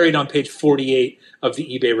 There's buried on page 48 of the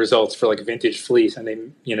eBay results for like vintage fleece, and they,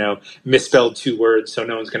 misspelled 2 words, so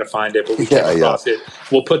no one's going to find it, but we can't cross it.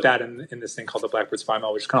 We'll put that in this thing called the Blackbird Spy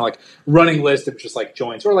Mall, which is kind of like running list of just like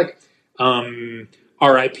joints, or like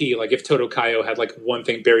RIP, like if Toto Kayo had like one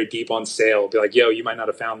thing buried deep on sale, be like, yo, you might not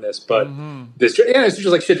have found this, but this, it's just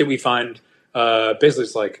like shit that we find. Basically,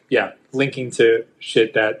 it's like, linking to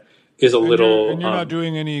shit that is a little. And you're not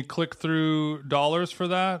doing any click-through dollars for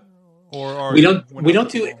that? Or we don't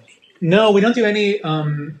do any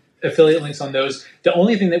affiliate links on those. The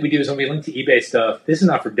only thing that we do is when we link to eBay stuff. This is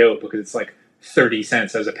not for dope because it's like 30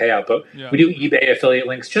 cents as a payout, but we do eBay affiliate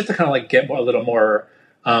links just to kind of like get a little more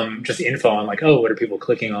just info on like, what are people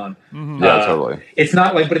clicking on? Totally. It's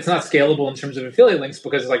not like, but it's not scalable in terms of affiliate links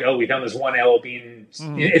because it's like, we found this one LL Bean.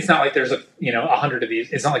 It's not like there's 100 of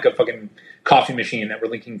these. It's not like a fucking coffee machine that we're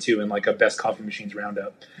linking to in like a best coffee machines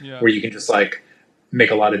roundup where you can just like make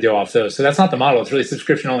a lot of dough off those. So that's not the model. It's really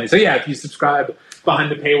subscription only. So if you subscribe behind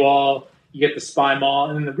the paywall, you get the Spy Mall.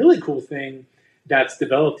 And then the really cool thing that's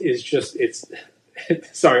developed is just,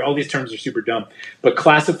 sorry, all these terms are super dumb, but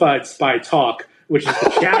classified spy talk, which is the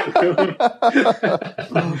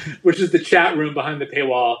chat room, which is the chat room behind the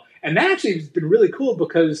paywall. And that actually has been really cool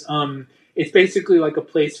because it's basically like a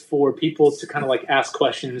place for people to kind of like ask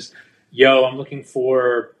questions. Yo, I'm looking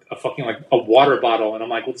for a fucking like a water bottle. And I'm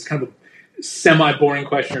like, well, it's kind of a semi-boring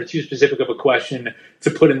question or too specific of a question to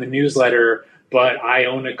put in the newsletter, but I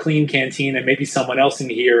own a clean canteen and maybe someone else in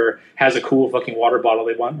here has a cool fucking water bottle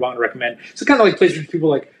they want to recommend. So kind of like places where people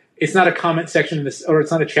like, it's not a comment section in this, or it's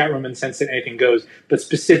not a chat room in the sense that anything goes, but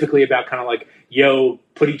specifically about kind of like, yo,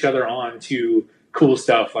 put each other on to cool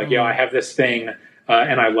stuff. Like, yo, I have this thing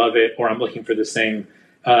and I love it, or I'm looking for this thing.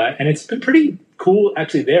 And it's been pretty cool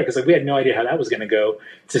actually there because like we had no idea how that was going to go,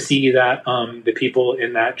 to see that the people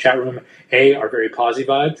in that chat room are very posy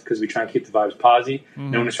vibes because we try and keep the vibes posy.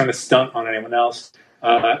 No one is trying to stunt on anyone else,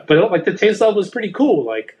 but like the taste level was pretty cool.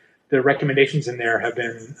 Like the recommendations in there have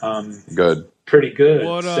been Good. pretty good.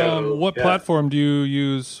 What platform do you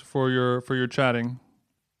use for your chatting?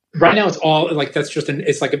 Right now, it's all like that's just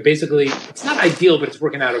it's like basically it's not ideal, but it's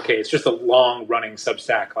working out okay. It's just a long running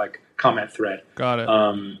Substack like comment thread. Got it.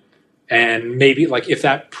 And maybe like if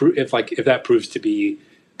that proves to be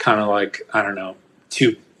kind of like I don't know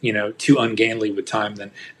too ungainly with time,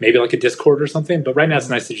 then maybe like a Discord or something. But right now, it's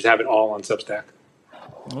nice to just have it all on Substack.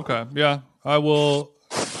 Okay, yeah, I will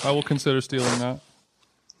consider stealing that.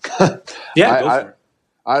 Yeah, go for it.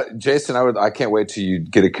 Jason, I can't wait till you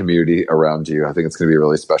get a community around you. I think it's going to be a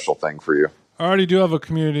really special thing for you. I already do have a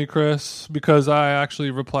community, Chris, because I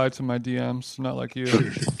actually replied to my DMs, not like you.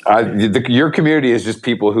 Your community is just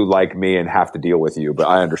people who like me and have to deal with you. But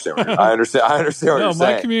I understand. I understand what you're saying. No,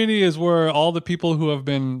 my community is where all the people who have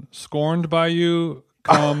been scorned by you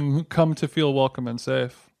come to feel welcome and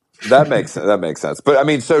safe. That makes sense. But I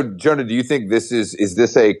mean, so Jonah, do you think this is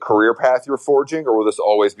this a career path you're forging, or will this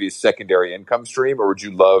always be a secondary income stream, or would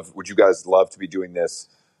you guys love to be doing this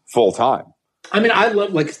full time? I mean, I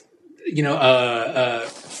love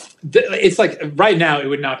it's like right now it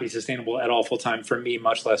would not be sustainable at all full time for me,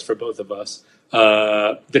 much less for both of us.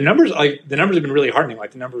 The numbers have been really heartening.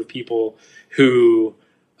 Like the number of people who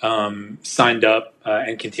signed up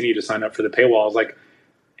and continue to sign up for the paywalls, like.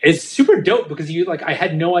 It's super dope because I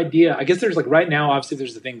had no idea. I guess there's like right now, obviously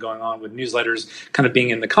there's the thing going on with newsletters kind of being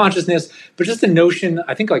in the consciousness, but just the notion,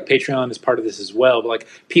 I think like Patreon is part of this as well, but like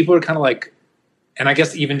people are kind of like, and I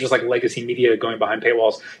guess even just like legacy media going behind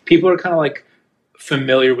paywalls, people are kind of like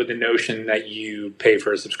familiar with the notion that you pay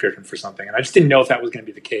for a subscription for something. And I just didn't know if that was going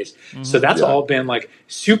to be the case. Mm-hmm. So that's all been like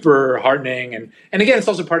super heartening. And again, it's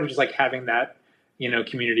also part of just like having that,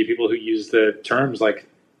 community, people who use the terms like,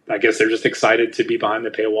 I guess they're just excited to be behind the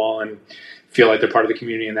paywall and feel like they're part of the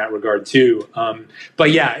community in that regard too.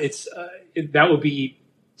 But yeah, that would be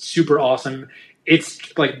super awesome.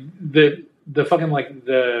 It's like the fucking like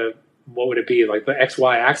what would it be? Like the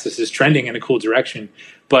XY axis is trending in a cool direction.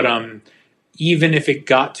 But even if it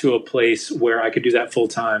got to a place where I could do that full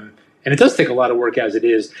time, and it does take a lot of work as it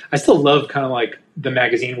is, I still love kind of like the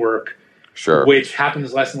magazine work, sure, which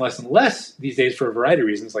happens less and less and less these days for a variety of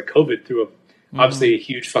reasons. Like COVID threw obviously a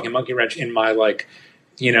huge fucking monkey wrench in my like,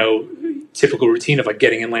 typical routine of like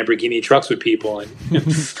getting in Lamborghini trucks with people and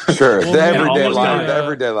sure, the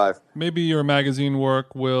everyday life. Maybe your magazine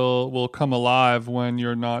work will come alive when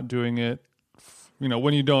you're not doing it.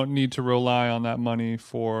 When you don't need to rely on that money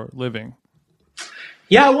for living.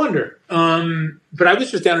 Yeah, I wonder. But I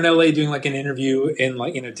was just down in LA doing like an interview in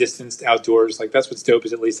like distanced outdoors. Like that's what's dope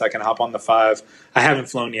is at least I can hop on the 5. I haven't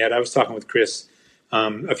flown yet. I was talking with Chris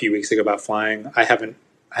a few weeks ago about flying. I haven't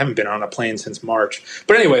been on a plane since March.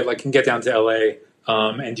 But anyway, like can get down to LA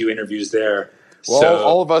and do interviews there. Well, so,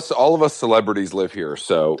 all of us celebrities live here,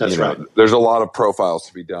 so that's right. There's a lot of profiles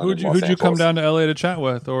to be done. Who'd you come down to LA to chat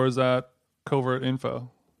with, or is that covert info?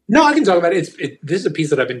 No, I can talk about it. This is a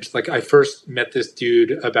piece that I've been like. I first met this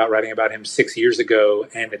dude about writing about him 6 years ago,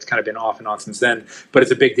 and it's kind of been off and on since then. But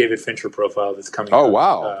it's a big David Fincher profile that's coming. Oh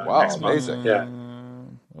wow, next amazing! Month. Yeah.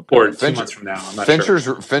 Okay. Or 2 months from now. I'm not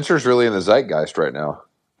sure. Fincher's really in the zeitgeist right now.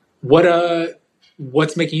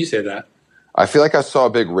 What's making you say that? I feel like I saw a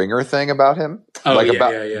big Ringer thing about him. Oh,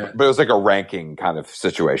 yeah. But it was like a ranking kind of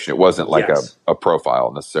situation. It wasn't like a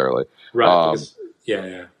profile necessarily. Right.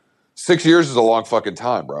 Yeah. 6 years is a long fucking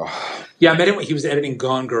time, bro. Yeah, I met him when he was editing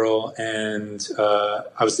Gone Girl, and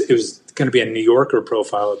it was going to be a New Yorker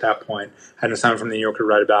profile at that point. I had an assignment from the New Yorker to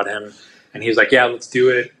write about him, and he was like, yeah, let's do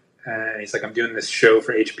it. And he's like, I'm doing this show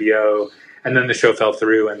for HBO. And then the show fell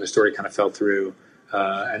through and the story kind of fell through.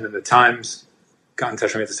 And then the Times got in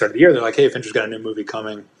touch with me at the start of the year. They're like, hey, Fincher's got a new movie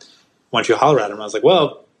coming. Why don't you holler at him? I was like,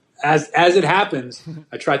 well, as it happens,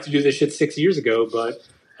 I tried to do this shit 6 years ago, but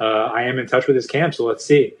I am in touch with his camp, so let's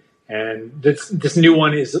see. And this new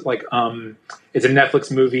one is like it's a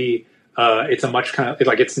Netflix movie. It's a much kind of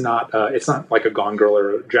it's not like a Gone Girl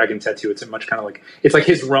or a Dragon Tattoo. It's a much kind of like it's like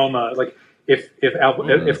his Roma. Like if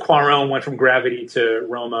Cuarón went from Gravity to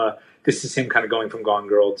Roma, this is him kind of going from Gone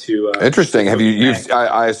Girl to. Interesting. Have you?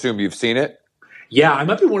 I assume you've seen it. Yeah, I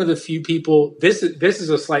might be one of the few people. This is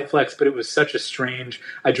a slight flex, but it was such a strange.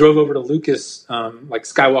 I drove over to Lucas, like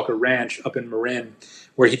Skywalker Ranch up in Marin,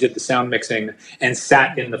 where he did the sound mixing, and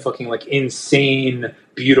sat in the fucking like insane,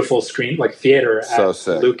 beautiful screen like theater at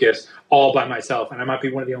Lucas all by myself. And I might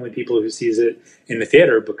be one of the only people who sees it in the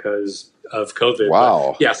theater because of COVID. Wow.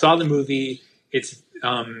 But, yeah, saw the movie.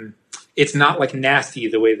 It's not like nasty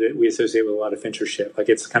the way that we associate with a lot of Fincher shit. Like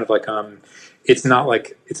it's kind of like it's not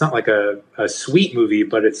like a sweet movie,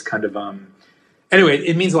 but it's kind of Anyway,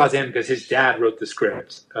 it means a lot to him because his dad wrote the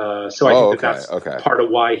script. So I think that's part of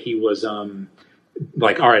why he was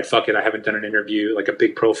like, all right, fuck it. I haven't done an interview, like a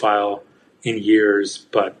big profile in years,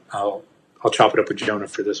 but I'll chop it up with Jonah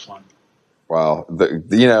for this one. Wow.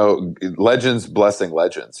 Legends blessing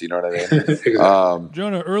legends. You know what I mean? Exactly.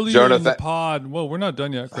 Jonah, earlier in the pod. Whoa, we're not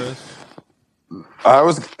done yet, Chris.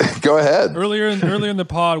 Go ahead. Earlier in the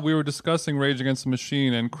pod, we were discussing Rage Against the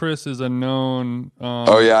Machine, and Chris is a known.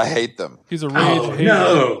 I hate them. He's a rage hater.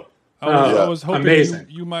 No. I was hoping amazing.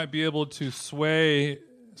 you might be able to sway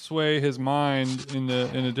his mind in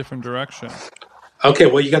a different direction. Okay,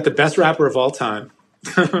 well, you got the best rapper of all time.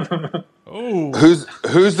 Oh,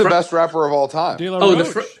 who's the best rapper of all time? De La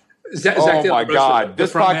Roche. Zach oh De La my Roche, God!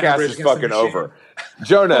 This podcast is fucking over.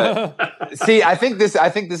 Jonah, see, I think this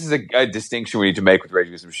is a distinction we need to make with Rage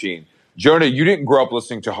Against the Machine. Jonah, you didn't grow up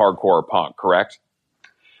listening to hardcore or punk, correct?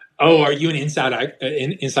 Oh, are you an inside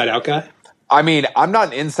out guy? I mean, I'm not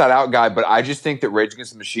an inside out guy, but I just think that Rage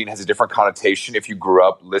Against the Machine has a different connotation if you grew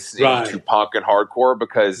up listening to punk and hardcore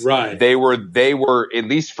because they were, at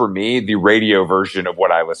least for me, the radio version of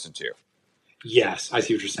what I listened to. Yes, I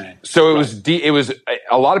see what you're saying. So it was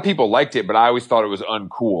a lot of people liked it, but I always thought it was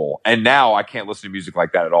uncool. And now I can't listen to music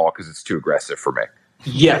like that at all because it's too aggressive for me.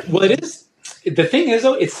 Yeah, well, it is. The thing is,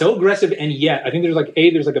 though, it's so aggressive, and yet I think there's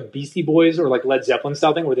like a Beastie Boys or like Led Zeppelin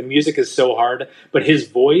style thing where the music is so hard, but his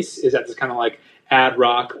voice is at this kind of like Ad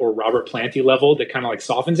Rock or Robert Planty level that kind of like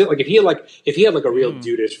softens it. Like if he had like a real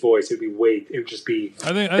dudeish voice, it would just be.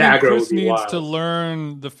 I think Chris needs to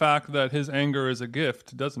learn the fact that his anger is a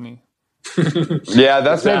gift, doesn't he? Yeah,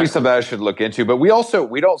 that's maybe something I should look into. But we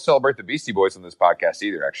don't celebrate the Beastie Boys on this podcast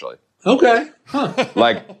either, actually. Okay, huh?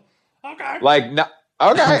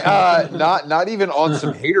 Not even on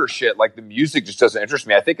some hater shit. Like the music just doesn't interest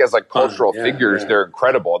me. I think as like cultural figures, they're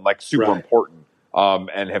incredible and like super important,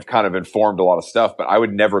 and have kind of informed a lot of stuff. But I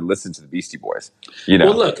would never listen to the Beastie Boys. You know.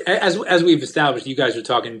 Well, look, as we've established, you guys are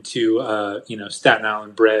talking to Staten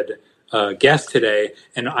Island bred guest today,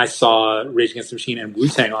 and I saw Rage Against the Machine and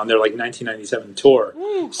Wu-Tang on their like 1997 tour.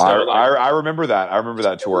 So, I remember that. I remember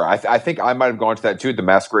that tour. I think I might have gone to that too at the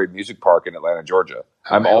Masquerade Music Park in Atlanta, Georgia.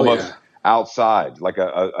 I'm almost outside, like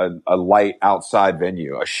a light outside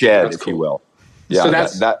venue, a shed, if you will. Yeah, so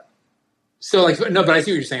that's So like no, but I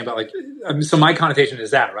see what you're saying about like. So my connotation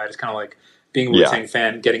is that right. It's kind of like being a Wu-Tang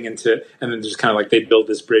fan, getting into, and then just kind of like they build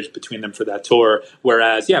this bridge between them for that tour.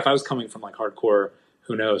 Whereas, if I was coming from like hardcore.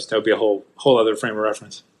 Who knows? That would be a whole other frame of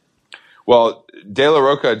reference. Well, De La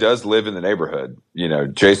Roca does live in the neighborhood. You know,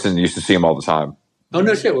 Jason used to see him all the time. Oh,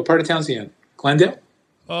 no shit. What part of town is he in? Glendale?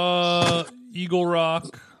 Eagle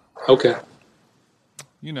Rock. Okay.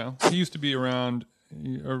 You know, he used to be around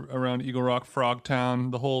Eagle Rock,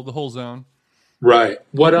 Frogtown, the whole zone. Right.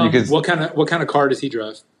 What kind of car does he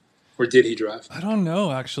drive? Or did he drive? I don't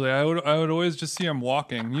know. Actually, I would always just see him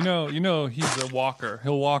walking. You know, he's a walker.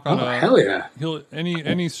 He'll walk on hell yeah. He'll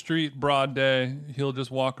any street, broad day. He'll just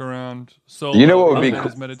walk around. So you know what would be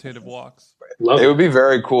his meditative walks. It would be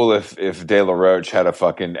very cool if De La Roche had a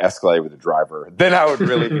fucking Escalade with a driver. Then I would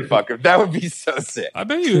really be fucking. That would be so sick. I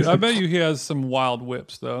bet you he has some wild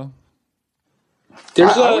whips though.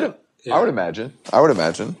 I would imagine.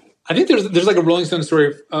 I think there's like a Rolling Stone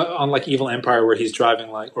story on like Evil Empire where he's driving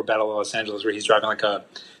like, or Battle of Los Angeles where he's driving like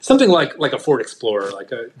something like a Ford Explorer,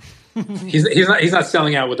 like a. He's not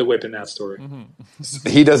selling out with the whip in that story. Mm-hmm.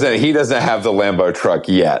 He doesn't have the Lambo truck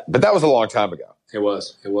yet, but that was a long time ago. It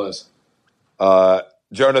was.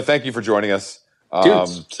 Jonah, thank you for joining us.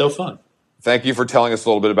 Dude, so fun. Thank you for telling us a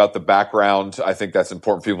little bit about the background. I think that's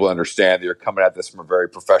important for people to understand that you're coming at this from a very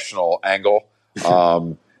professional angle.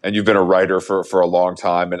 And you've been a writer for a long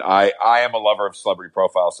time. And I am a lover of celebrity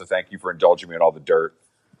profiles, so thank you for indulging me in all the dirt.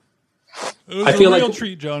 It was a real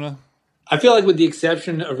treat, Jonah. I feel like with the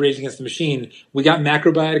exception of Rage Against the Machine, we got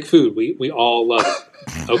macrobiotic food. We all love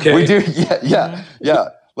it. Okay? We do. Yeah. We got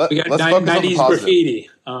 90s graffiti.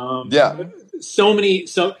 So many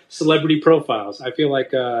celebrity profiles. I feel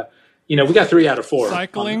like, we got 3 out of 4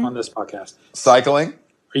 cycling on this podcast. Cycling?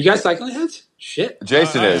 Are you guys cycling heads? Shit.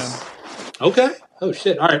 Jason is. Okay. Oh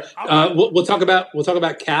shit! All right, we'll talk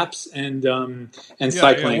about caps and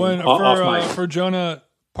cycling off mic. For Jonah,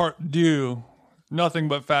 part due, nothing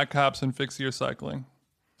but fat caps and fix your cycling.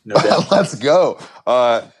 No doubt. Let's go.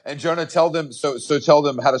 And Jonah, tell them tell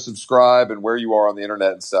them how to subscribe and where you are on the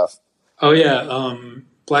internet and stuff. Oh yeah,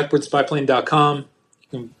 blackbirdspyplane.com. You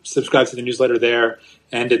can subscribe to the newsletter there,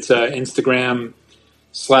 and it's Instagram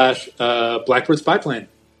 / Blackbird Spyplane.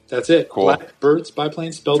 That's it. Cool. Blackbird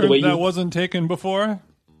Spyplane spelled the way you. That wasn't taken before?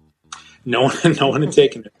 No one had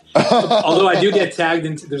taken it. Although I do get tagged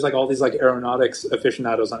into, there's like all these like aeronautics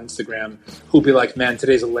aficionados on Instagram who'll be like, man,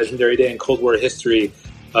 today's a legendary day in Cold War history.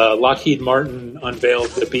 Lockheed Martin unveiled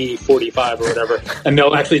the B-45 or whatever, and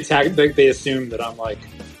they'll actually tag. They assume that I'm like.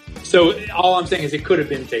 So all I'm saying is it could have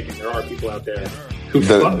been taken. There are people out there who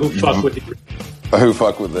fuck with it. Who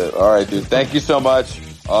fuck with it? All right, dude. Thank you so much.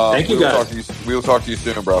 Thank you, guys. We will talk to you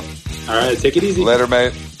soon, bro. All right, take it easy. Later,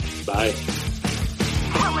 mate. Bye.